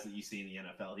the guys that you see in the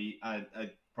NFL,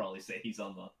 I'd probably say he's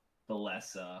on the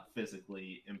less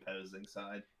physically imposing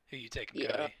side. Who you taking,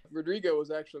 Yeah, Cody? Rodrigo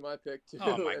was actually my pick, too.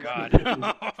 Oh, my God.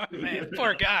 Oh, man,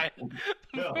 poor guy.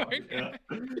 Poor guy.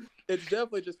 It's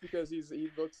definitely just because he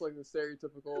looks like the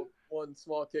stereotypical one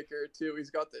small kicker, too. He's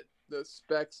got the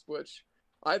specs, which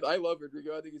I love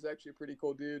Rodrigo. I think he's actually a pretty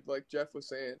cool dude, like Jeff was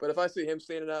saying. But if I see him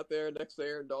standing out there next to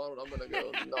Aaron Donald, I'm going to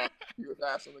go knock his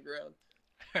ass on the ground.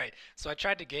 All right, so I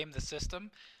tried to game the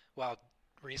system while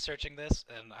researching this,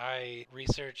 and I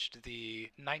researched the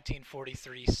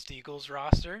 1943 Steagles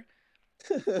roster.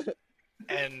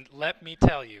 And let me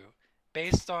tell you,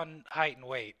 based on height and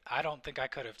weight, I don't think I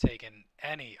could have taken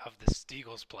any of the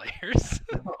Steagles players.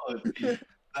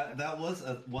 That was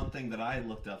one thing that I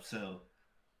looked up. So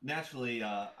naturally,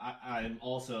 I'm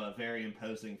also a very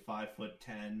imposing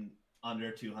 5'10",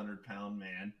 under 200-pound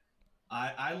man.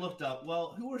 I looked up,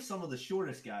 well, who are some of the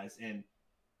shortest guys? And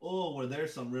oh, were there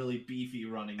some really beefy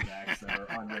running backs that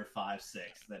are under 5'6"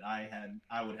 that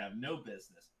I would have no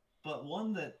business. But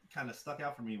one that kind of stuck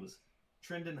out for me was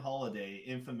Trendon Holiday,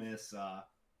 infamous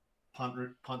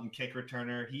punt and kick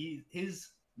returner. His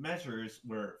measures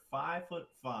were 5'5",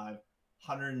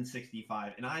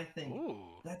 165, and I think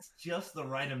Ooh. that's just the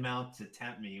right amount to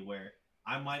tempt me, where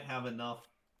I might have enough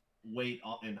weight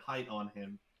and height on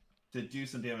him to do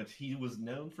some damage. He was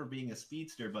known for being a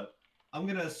speedster, but I'm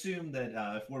gonna assume that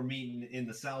if we're meeting in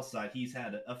the South Side, he's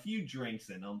had a few drinks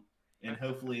in him, and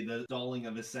hopefully the dulling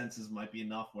of his senses might be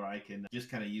enough where I can just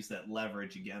kind of use that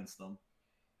leverage against them.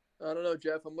 I don't know,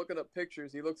 Jeff. I'm looking up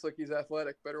pictures. He looks like he's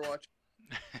athletic. Better watch.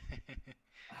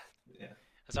 Yeah.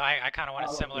 So I kind of went a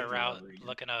I'll similar look route, over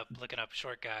again. looking up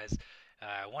short guys.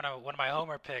 One of my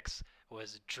homer picks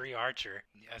was Dree Archer.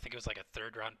 I think it was like a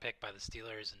third round pick by the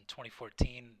Steelers in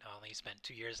 2014. Only spent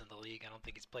 2 years in the league. I don't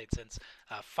think he's played since.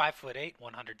 5'8",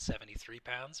 173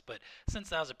 pounds. But since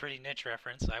that was a pretty niche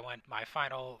reference, I went. My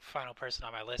final person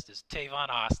on my list is Tavon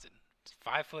Austin.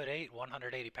 5'8",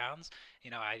 180 pounds.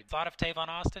 I thought of Tavon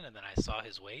Austin, and then I saw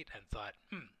his weight and thought,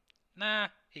 nah,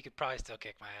 he could probably still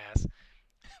kick my ass.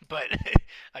 But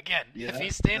again, if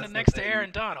he's standing next to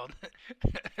Aaron Donald,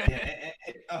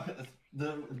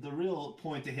 the real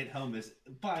point to hit home is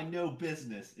by no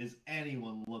business is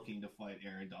anyone looking to fight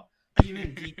Aaron Donald.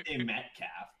 Even DK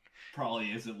Metcalf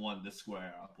probably isn't one to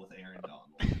square up with Aaron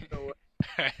Donald.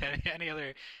 any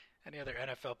other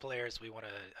NFL players we want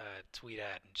to tweet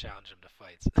at and challenge them to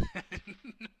fights?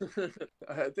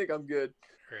 I think I'm good.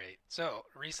 Great. So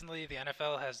recently, the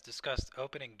NFL has discussed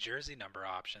opening jersey number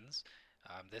options.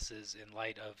 This is in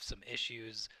light of some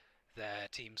issues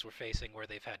that teams were facing where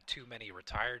they've had too many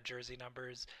retired jersey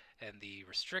numbers, and the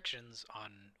restrictions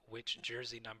on which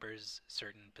jersey numbers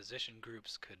certain position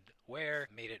groups could wear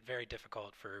made it very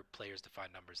difficult for players to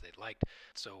find numbers they liked.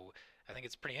 So I think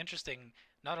it's pretty interesting.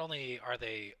 Not only are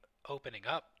they opening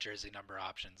up jersey number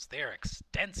options, they are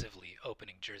extensively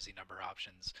opening jersey number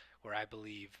options, where I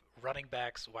believe running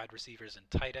backs, wide receivers,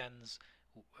 and tight ends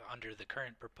under the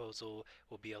current proposal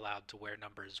will be allowed to wear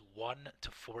numbers 1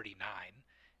 to 49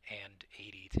 and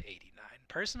 80 to 89.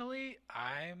 Personally,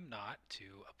 I'm not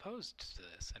too opposed to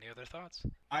this. Any other thoughts?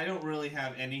 I don't really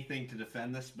have anything to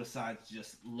defend this besides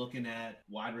just looking at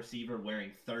wide receiver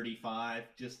wearing 35.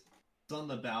 Just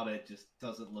something about it just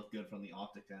doesn't look good from the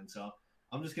optic end. So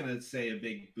I'm just going to say a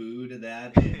big boo to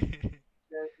that. And,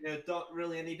 don't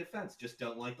really any defense. Just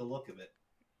don't like the look of it.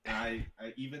 I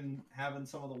even having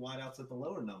some of the wideouts at the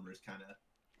lower numbers kind of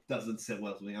doesn't sit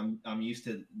well with me. I'm used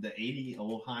to the 80,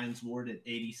 old Hines Ward at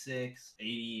 86,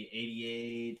 80,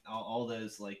 88, all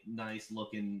those like nice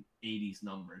looking 80s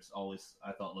numbers. Always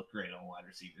I thought looked great on wide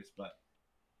receivers, but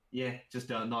yeah, just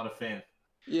not a fan.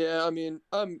 Yeah, I mean,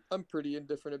 I'm pretty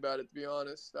indifferent about it, to be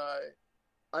honest.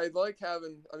 I like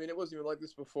having. I mean, it wasn't even like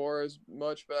this before as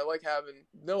much, but I like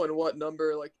knowing what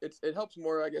number. Like it helps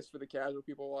more, I guess, for the casual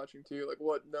people watching too. Like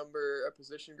what number a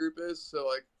position group is. So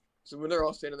when they're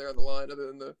all standing there on the line, other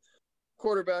than the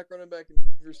quarterback, running back, and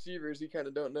receivers, you kind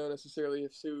of don't know necessarily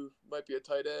if who might be a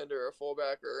tight end or a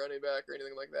fullback or a running back or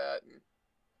anything like that. And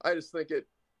I just think it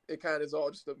kind of is all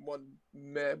just a one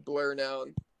mad blur now,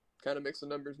 and kind of makes the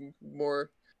numbers more.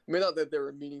 I mean, not that they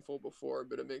were meaningful before,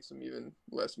 but it makes them even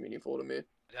less meaningful to me.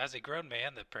 As a grown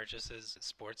man that purchases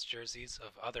sports jerseys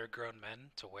of other grown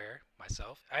men to wear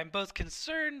myself, I'm both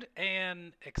concerned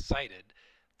and excited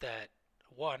that,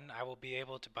 one, I will be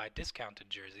able to buy discounted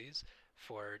jerseys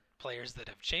for players that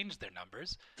have changed their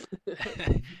numbers,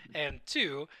 and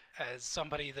two, as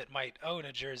somebody that might own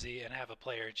a jersey and have a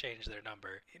player change their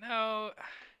number,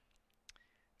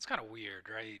 it's kind of weird,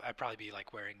 right? I'd probably be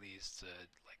like wearing these to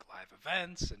like live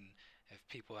events, and if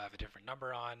people have a different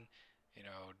number on,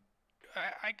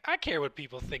 I care what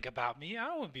people think about me. I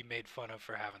don't want to be made fun of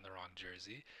for having the wrong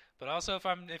jersey. But also,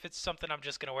 if it's something I'm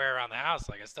just gonna wear around the house,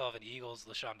 like I still have an Eagles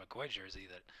LaShawn McCoy jersey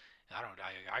that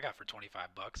I got for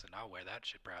 $25, and I'll wear that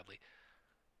shit proudly.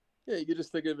 Yeah, you could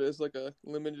just think of it as like a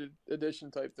limited edition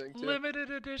type thing too. Limited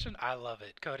edition, I love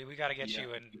it, Cody. We got to get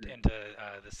you into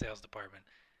the sales department.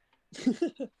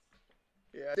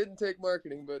 Yeah, I didn't take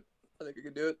marketing, but I think I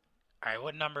could do it. All right,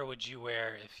 what number would you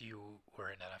wear if you were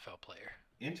an NFL player?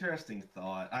 Interesting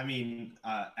thought. I mean,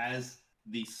 as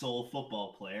the sole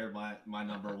football player, my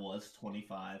number was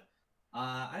 25.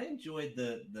 I enjoyed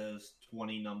those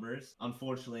 20 numbers.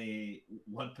 Unfortunately,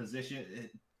 what position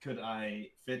could I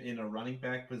fit in a running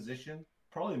back position?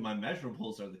 Probably my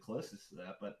measurables are the closest to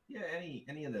that, but yeah,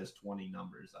 any of those 20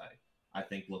 numbers I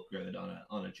think look good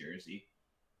on a jersey.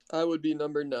 I would be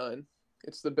number 9.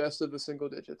 It's the best of the single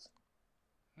digits.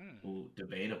 Ooh,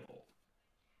 debatable.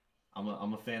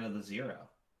 I'm a fan of the 0.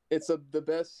 It's the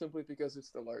best simply because it's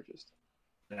the largest.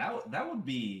 That would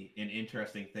be an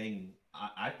interesting thing.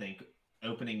 I think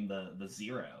opening the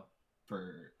 0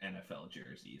 for NFL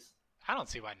jerseys. I don't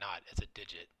see why not. It's a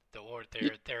digit.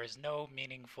 There is no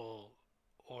meaningful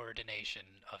ordination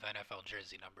of NFL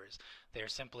jersey numbers. They're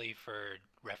simply for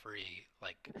referee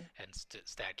and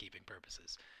stat keeping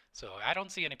purposes. So I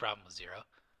don't see any problem with 0.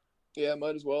 Yeah,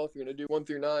 might as well if you're gonna do 1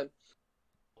 through 9.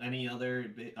 Any other?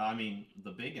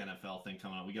 The big NFL thing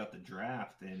coming up. We got the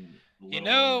draft and. You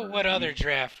know what other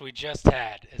draft we just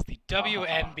had is the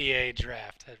WNBA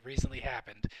draft that recently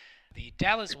happened. The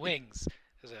Dallas Wings,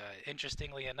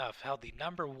 interestingly enough, held the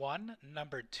number 1,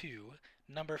 number 2,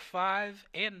 number 5,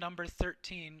 and number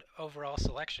 13 overall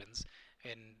selections,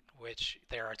 in which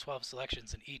there are 12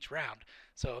 selections in each round.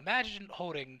 So imagine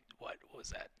holding, what was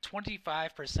that,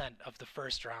 25% of the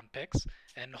first round picks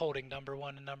and holding number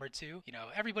 1 and number 2. You know,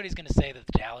 everybody's going to say that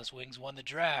the Dallas Wings won the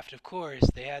draft. Of course,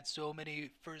 they had so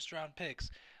many first round picks.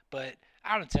 But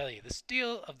I don't tell you, the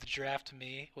steal of the draft to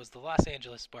me was the Los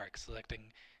Angeles Sparks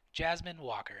selecting Jasmine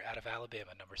Walker out of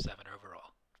Alabama, number 7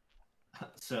 overall.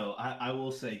 So I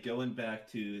will say, going back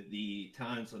to the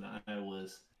times when I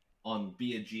was on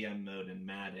be a GM mode in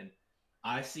Madden,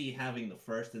 I see having the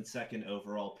first and second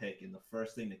overall pick, and the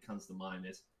first thing that comes to mind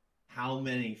is how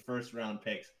many first round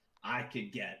picks I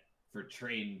could get for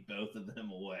trading both of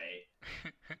them away.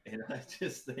 And I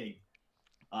just think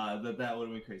that would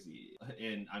have been crazy.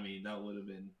 And I mean, that would have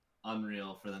been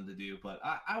unreal for them to do. But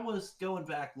I was going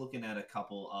back looking at a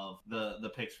couple of the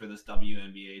picks for this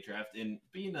WNBA draft, and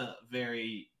being a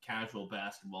very casual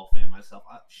basketball fan myself,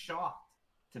 I'm shocked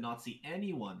to not see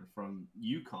anyone from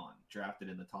UConn drafted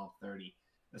in the top 30,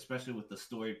 especially with the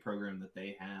storied program that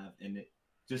they have. And it,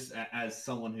 just as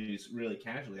someone who's really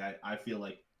casually, I feel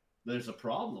like there's a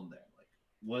problem there.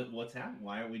 Like, what's happening?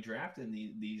 Why aren't we drafting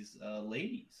these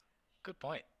ladies? Good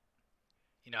point.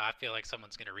 You know, I feel like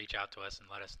someone's going to reach out to us and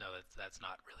let us know that that's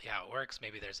not really how it works.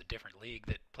 Maybe there's a different league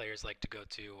that players like to go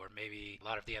to, or maybe a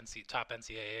lot of the top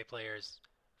NCAA players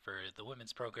for the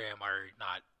women's program are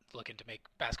not looking to make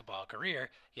basketball a career,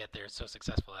 yet they're so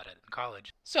successful at it in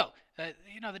college. So,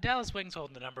 you know, the Dallas Wings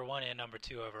holding the number 1 and number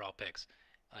 2 overall picks.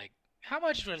 Like, how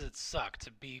much does it suck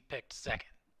to be picked second?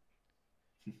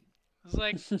 It's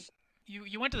like,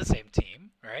 you went to the same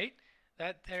team, right?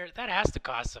 That has to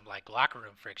cause some locker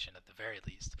room friction at the very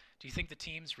least. Do you think the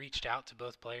teams reached out to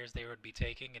both players they would be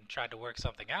taking and tried to work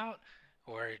something out,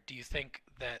 or do you think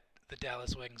that the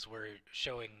Dallas Wings were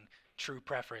showing true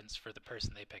preference for the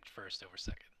person they picked first over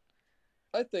second?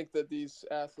 I think that these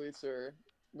athletes are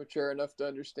mature enough to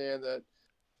understand that.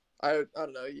 I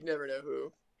don't know. You never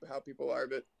know how people are,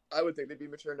 but I would think they'd be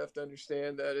mature enough to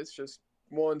understand that it's just,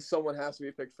 1, someone has to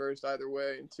be picked first either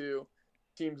way, and 2,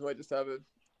 teams might just have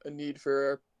a need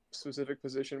for a specific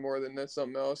position more than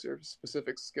something else, or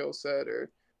specific skill set or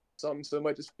something. So it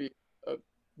might just be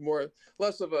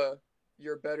less of a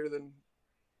you're better than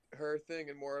her thing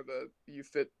and more of a you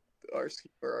fit our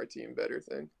scheme or our team better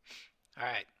thing. All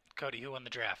right, Cody, who won the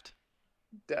draft?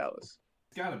 Dallas.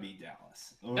 It's got to be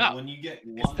Dallas. No, when you get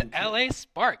it's the LA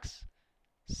Sparks.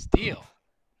 Steal,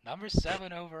 number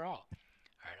 7 overall.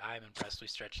 All right, I'm impressed we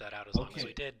stretched that out as long as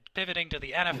we did. Pivoting to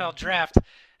the NFL draft,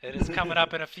 it is coming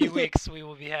up in a few weeks. We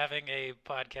will be having a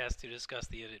podcast to discuss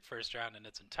the first round in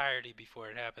its entirety before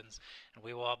it happens, and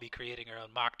we will all be creating our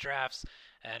own mock drafts,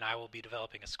 and I will be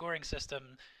developing a scoring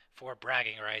system for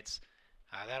bragging rights.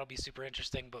 That'll be super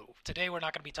interesting, but today we're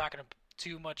not going to be talking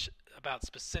too much about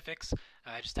specifics.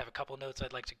 I just have a couple notes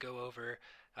I'd like to go over.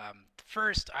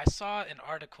 First, I saw an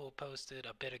article posted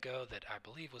a bit ago that I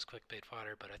believe was clickbait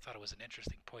fodder, but I thought it was an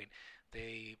interesting point.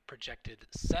 They projected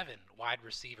 7 wide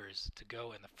receivers to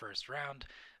go in the first round.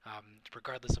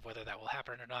 Regardless of whether that will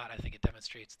happen or not, I think it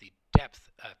demonstrates the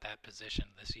depth at that position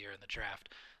this year in the draft.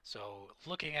 So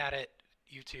looking at it,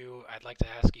 you two, I'd like to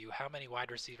ask you, how many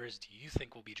wide receivers do you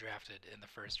think will be drafted in the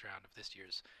first round of this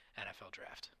year's NFL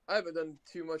draft? I haven't done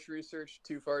too much research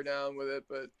too far down with it,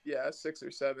 but yeah, 6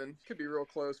 or 7. Could be real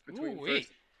close between first.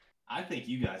 I think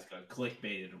you guys got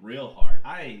clickbaited real hard.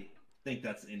 I think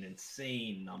that's an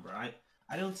insane number.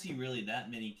 I don't see really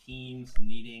that many teams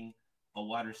needing a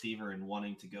wide receiver and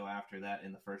wanting to go after that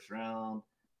in the first round.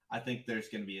 I think there's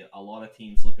going to be a lot of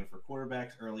teams looking for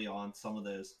quarterbacks early on. Some of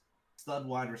those stud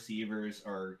wide receivers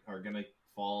are going to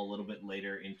fall a little bit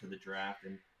later into the draft,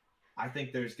 and I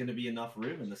think there's going to be enough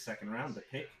room in the second round to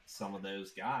pick some of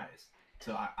those guys.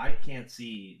 So I can't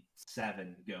see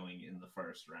 7 going in the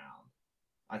first round.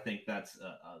 I think that's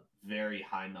a very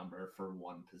high number for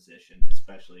one position,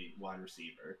 especially wide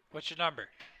receiver. What's your number?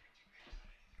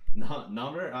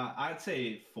 Number? I'd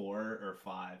say 4 or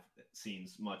 5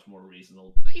 seems much more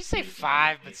reasonable. You say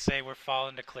 5, but say we're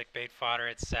falling to clickbait fodder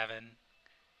at 7.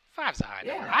 5's a high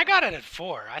number. I got it at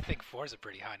 4. I think 4 is a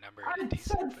pretty high number. I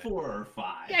said 4 or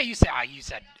 5. Yeah, you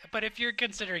said. But if you're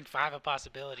considering 5 a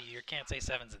possibility, you can't say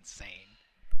 7's insane.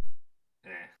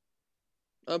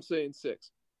 I'm saying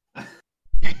 6. All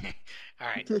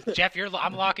right, Jeff,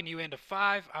 I'm locking you into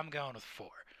 5. I'm going with 4.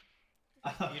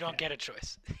 Okay. You don't get a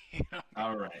choice.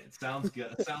 All right, sounds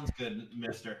good. Sounds good,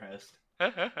 Mr. Host.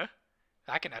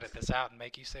 I can edit this out and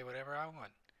make you say whatever I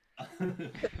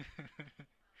want.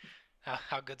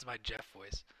 How good's my Jeff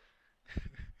voice?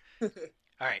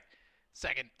 All right,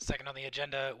 second on the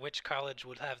agenda. Which college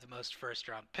would have the most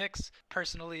first-round picks?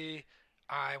 Personally,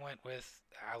 I went with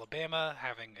Alabama,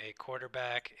 having a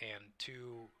quarterback and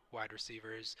 2 wide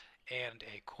receivers and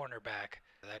a cornerback.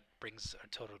 That brings a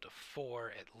total to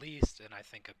 4 at least, and I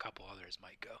think a couple others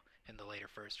might go in the later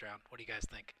first round. What do you guys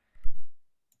think?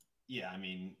 Yeah, I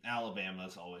mean,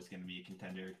 Alabama's always going to be a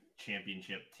contender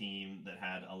championship team that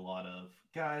had a lot of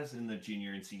guys in the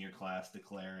junior and senior class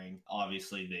declaring.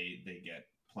 Obviously, they get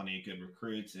plenty of good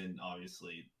recruits, and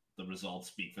obviously the results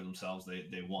speak for themselves.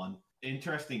 They won.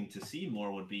 Interesting to see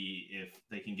more would be if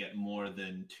they can get more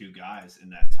than 2 guys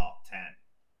in that top 10.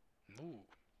 Ooh.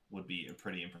 Would be a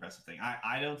pretty impressive thing.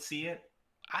 I don't see it.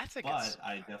 I think but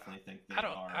I definitely think they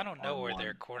are. I don't know where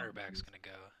their cornerback's going to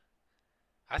go.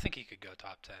 I think he could go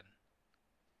top 10.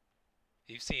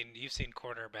 You've seen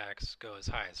cornerbacks go as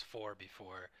high as 4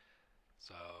 before,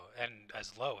 so and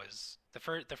as low as the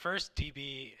first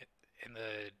DB in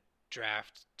the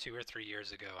draft 2 or 3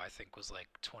 years ago, I think was like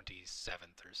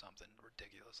 27th or something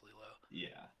ridiculously low.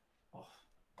 Yeah. Oh,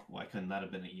 why couldn't that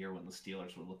have been a year when the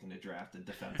Steelers were looking to draft a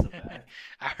defensive back?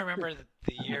 I remember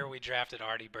the year we drafted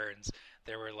Artie Burns,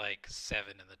 there were like 7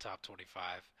 in the top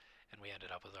 25, and we ended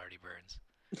up with Artie Burns.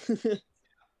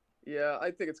 Yeah, I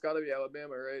think it's got to be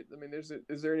Alabama, right? I mean,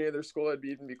 is there any other school that'd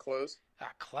even be close?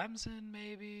 Clemson,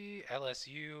 maybe.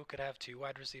 LSU could have 2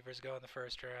 wide receivers go in the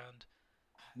first round.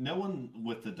 No one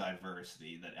with the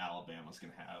diversity that Alabama's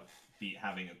going to be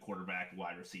having a quarterback,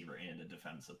 wide receiver, and a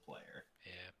defensive player.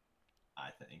 Yeah. I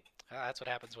think. That's what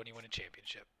happens when you win a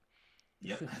championship.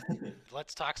 Yep.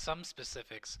 Let's talk some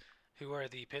specifics. Who are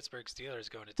the Pittsburgh Steelers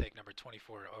going to take number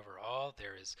 24 overall?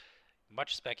 There is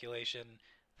much speculation.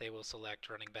 They will select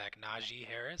running back Najee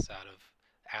Harris out of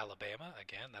Alabama.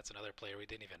 Again, that's another player we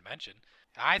didn't even mention.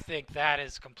 I think that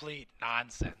is complete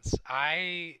nonsense.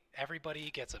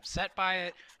 Everybody gets upset by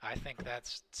it. I think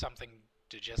that's something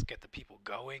to just get the people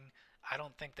going. I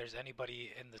don't think there's anybody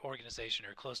in the organization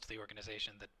or close to the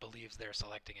organization that believes they're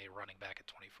selecting a running back at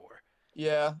 24.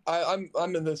 Yeah,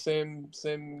 I'm in the same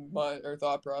mind or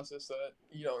thought process that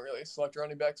you don't really select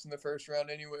running backs in the first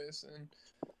round anyways, and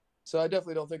so I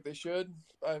definitely don't think they should.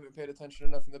 I haven't paid attention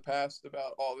enough in the past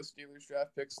about all the Steelers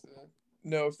draft picks to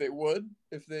know if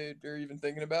they're even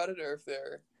thinking about it, or if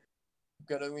they're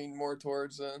gonna lean more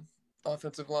towards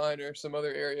offensive line or some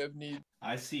other area of need.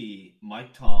 I see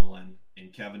Mike Tomlin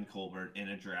and Kevin Colbert in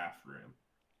a draft room.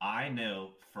 I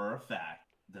know for a fact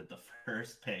that the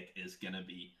first pick is going to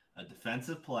be a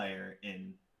defensive player,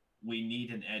 and we need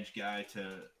an edge guy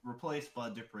to replace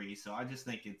Bud Dupree. So I just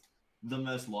think it's the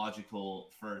most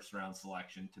logical first-round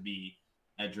selection to be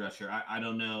edge rusher. I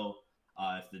don't know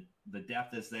if the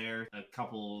depth is there. A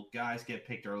couple guys get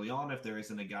picked early on if there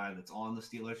isn't a guy that's on the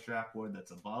Steelers draft board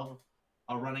that's above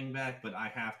a running back, but I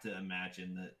have to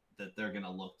imagine that they're going to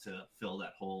look to fill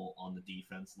that hole on the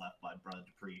defense left by Bud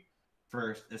Dupree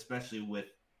first, especially with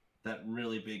that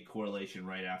really big correlation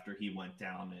right after he went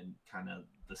down and kind of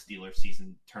the Steelers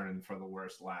season turning for the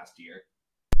worst last year.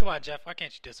 Come on, Jeff. Why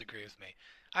can't you disagree with me?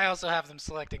 I also have them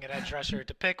selecting an edge rusher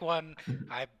to pick one.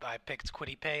 I picked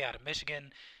Kwity Paye out of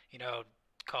Michigan.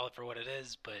 Call it for what it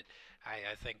is, but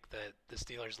I think that the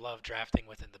Steelers love drafting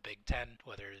within the Big Ten,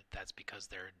 whether that's because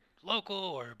they're local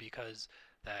or because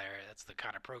that's the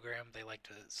kind of program they like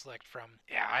to select from.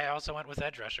 Yeah, I also went with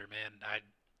edge rusher, man.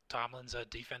 Tomlin's a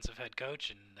defensive head coach,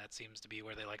 and that seems to be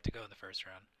where they like to go in the first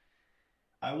round.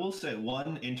 I will say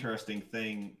one interesting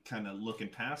thing, kind of looking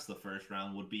past the first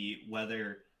round, would be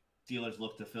whether Steelers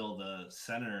look to fill the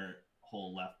center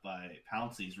hole left by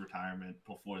Pouncey's retirement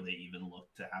before they even look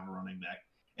to have a running back.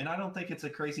 And I don't think it's a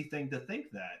crazy thing to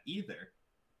think that either,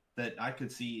 that I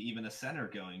could see even a center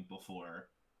going before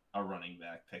a running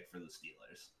back pick for the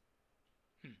Steelers.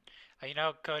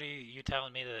 Cody, you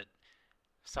telling me that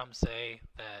some say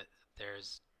that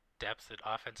there's depth at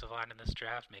offensive line in this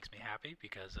draft makes me happy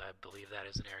because I believe that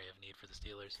is an area of need for the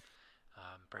Steelers.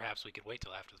 Perhaps we could wait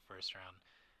till after the first round.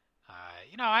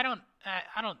 I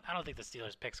don't think the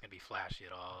Steelers pick's gonna be flashy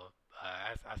at all.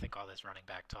 I think all this running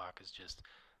back talk is just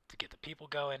to get the people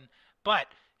going. But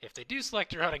if they do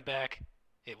select a running back,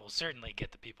 it will certainly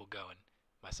get the people going,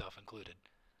 myself included.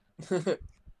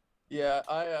 Yeah,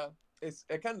 it's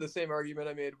kind of the same argument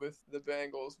I made with the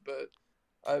Bengals, but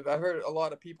I've heard a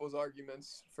lot of people's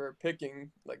arguments for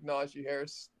picking like Najee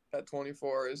Harris at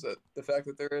 24 is that the fact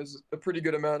that there is a pretty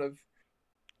good amount of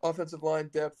offensive line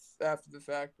depth after the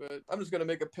fact. But I'm just gonna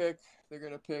make a pick. They're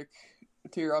gonna pick a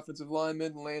tier offensive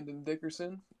lineman, Landon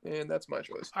Dickerson, and that's my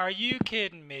choice. Are you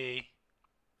kidding me?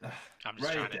 I'm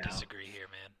just trying to disagree here,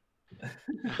 man.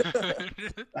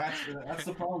 That's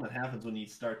the problem that happens when you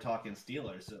start talking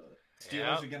Steelers. So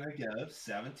Steelers are gonna go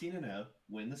 17-0,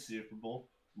 win the Super Bowl.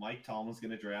 Mike Tomlin's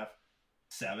gonna draft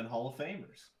 7 Hall of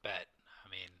Famers. Bet. I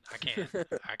mean,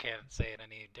 I can't say it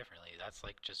any differently. That's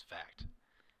like just fact.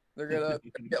 They're gonna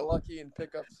get lucky and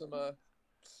pick up some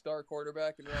star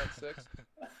quarterback in round 6.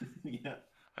 Yeah,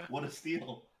 what a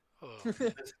steal! Oh.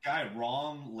 This guy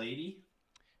Rom Lady,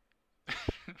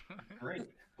 great,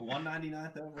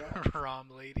 199th overall. Rom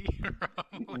Lady.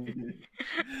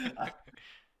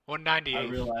 198. I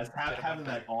realize having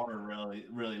that R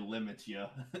really limits you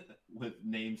with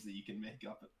names that you can make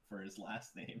up for his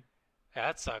last name. Yeah,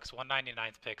 that sucks.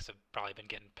 199th picks have probably been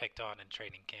getting picked on in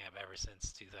training camp ever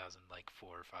since 2004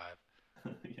 or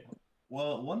 5. Yeah.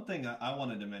 Well, one thing I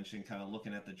wanted to mention, kind of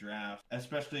looking at the draft,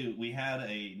 especially we had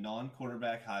a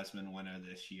non-quarterback Heisman winner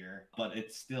this year, but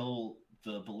it's still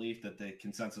the belief that the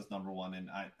consensus number one, and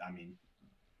I mean,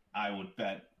 I would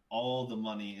bet all the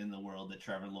money in the world that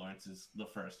Trevor Lawrence is the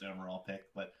first overall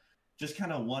pick, but just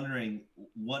kind of wondering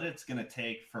what it's going to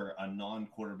take for a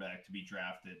non-quarterback to be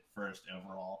drafted first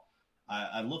overall.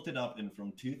 I looked it up, and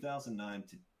from 2009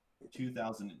 to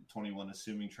 2021,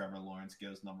 assuming Trevor Lawrence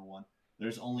goes number one,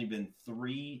 there's only been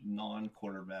 3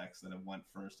 non-quarterbacks that have went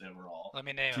first overall. Let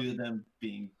me name 2 of them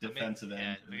being defensive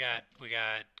end. Yeah, we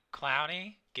got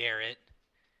Clowney, Garrett,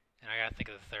 and I gotta think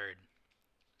of the third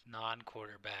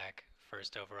non-quarterback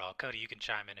first overall. Cody, you can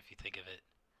chime in if you think of it.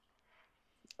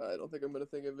 I don't think I'm gonna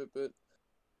think of it, but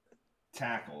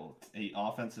tackle, a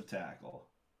offensive tackle.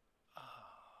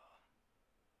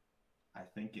 I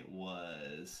think it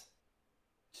was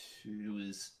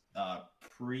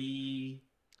pre.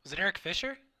 Was it Eric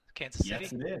Fisher, Kansas City?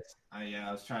 Yes, it is. I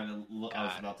was trying to look. I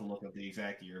was about to look up the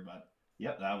exact year, but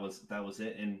yep, that was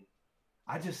it. And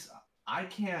I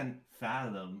can't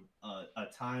fathom a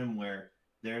time where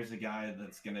there's a guy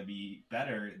that's going to be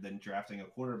better than drafting a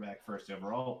quarterback first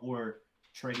overall or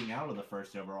trading out of the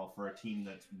first overall for a team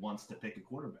that wants to pick a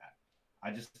quarterback.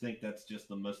 I just think that's just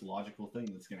the most logical thing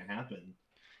that's going to happen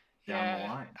down the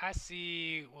line. I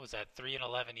see, what was that, 3 and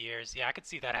 11 years? Yeah, I could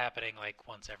see that happening like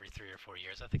once every 3 or 4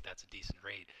 years. I think that's a decent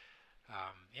rate.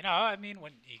 I mean,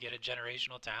 when you get a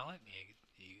generational talent,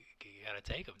 you got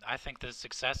to take them. I think the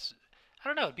success, I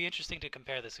don't know, it'd be interesting to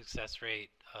compare the success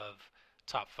rate of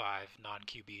top 5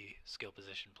 non-QB skill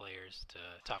position players to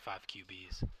top 5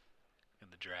 QBs in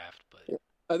the draft. But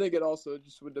I think it also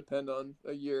just would depend on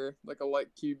a year, like a light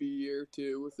QB year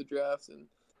too with the drafts, and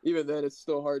even then it's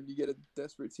still hard to get a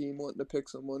desperate team wanting to pick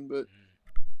someone. But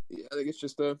yeah, I think it's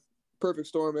just a perfect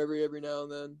storm every now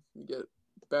and then. You get a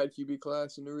bad QB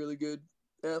class and a really good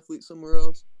athlete somewhere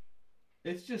else.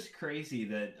 It's just crazy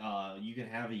that you can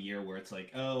have a year where it's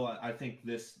like, oh, I think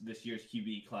this year's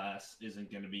QB class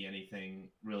isn't going to be anything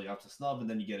really up to snub, and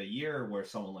then you get a year where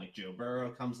someone like Joe Burrow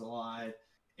comes alive,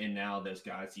 and now those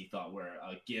guys you thought were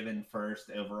a given first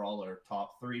overall or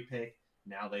top 3 pick,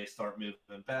 now they start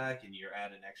moving back, and you're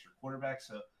adding extra quarterbacks.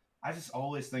 So I just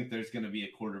always think there's going to be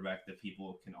a quarterback that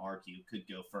people can argue could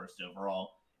go first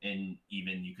overall, and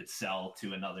even you could sell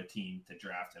to another team to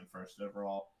draft him first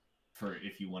overall for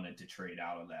if you wanted to trade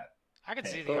out of that. I could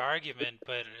see the argument,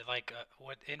 but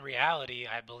what in reality,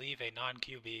 I believe a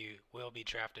non-QB will be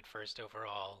drafted first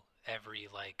overall every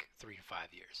 3 to 5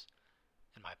 years,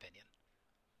 in my opinion.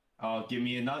 Oh, give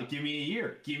me a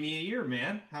year. Give me a year,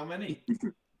 man. How many?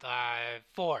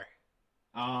 4.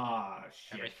 Ah,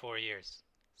 shit. Every 4 years.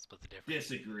 Split the difference.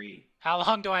 Disagree. How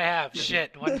long do I have?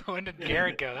 Shit. When did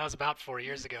Garrett go? That was about 4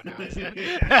 years ago now.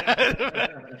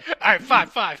 All right,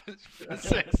 5.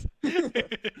 6.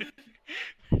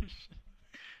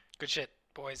 Good shit,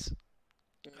 boys.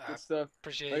 Good stuff.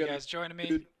 Appreciate you guys joining me.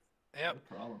 Dude. Yep.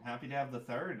 No problem. Happy to have the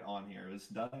third on here. It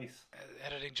was nice.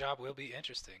 Editing job will be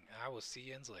interesting. I will see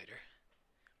you later.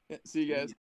 Yeah, see you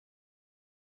guys.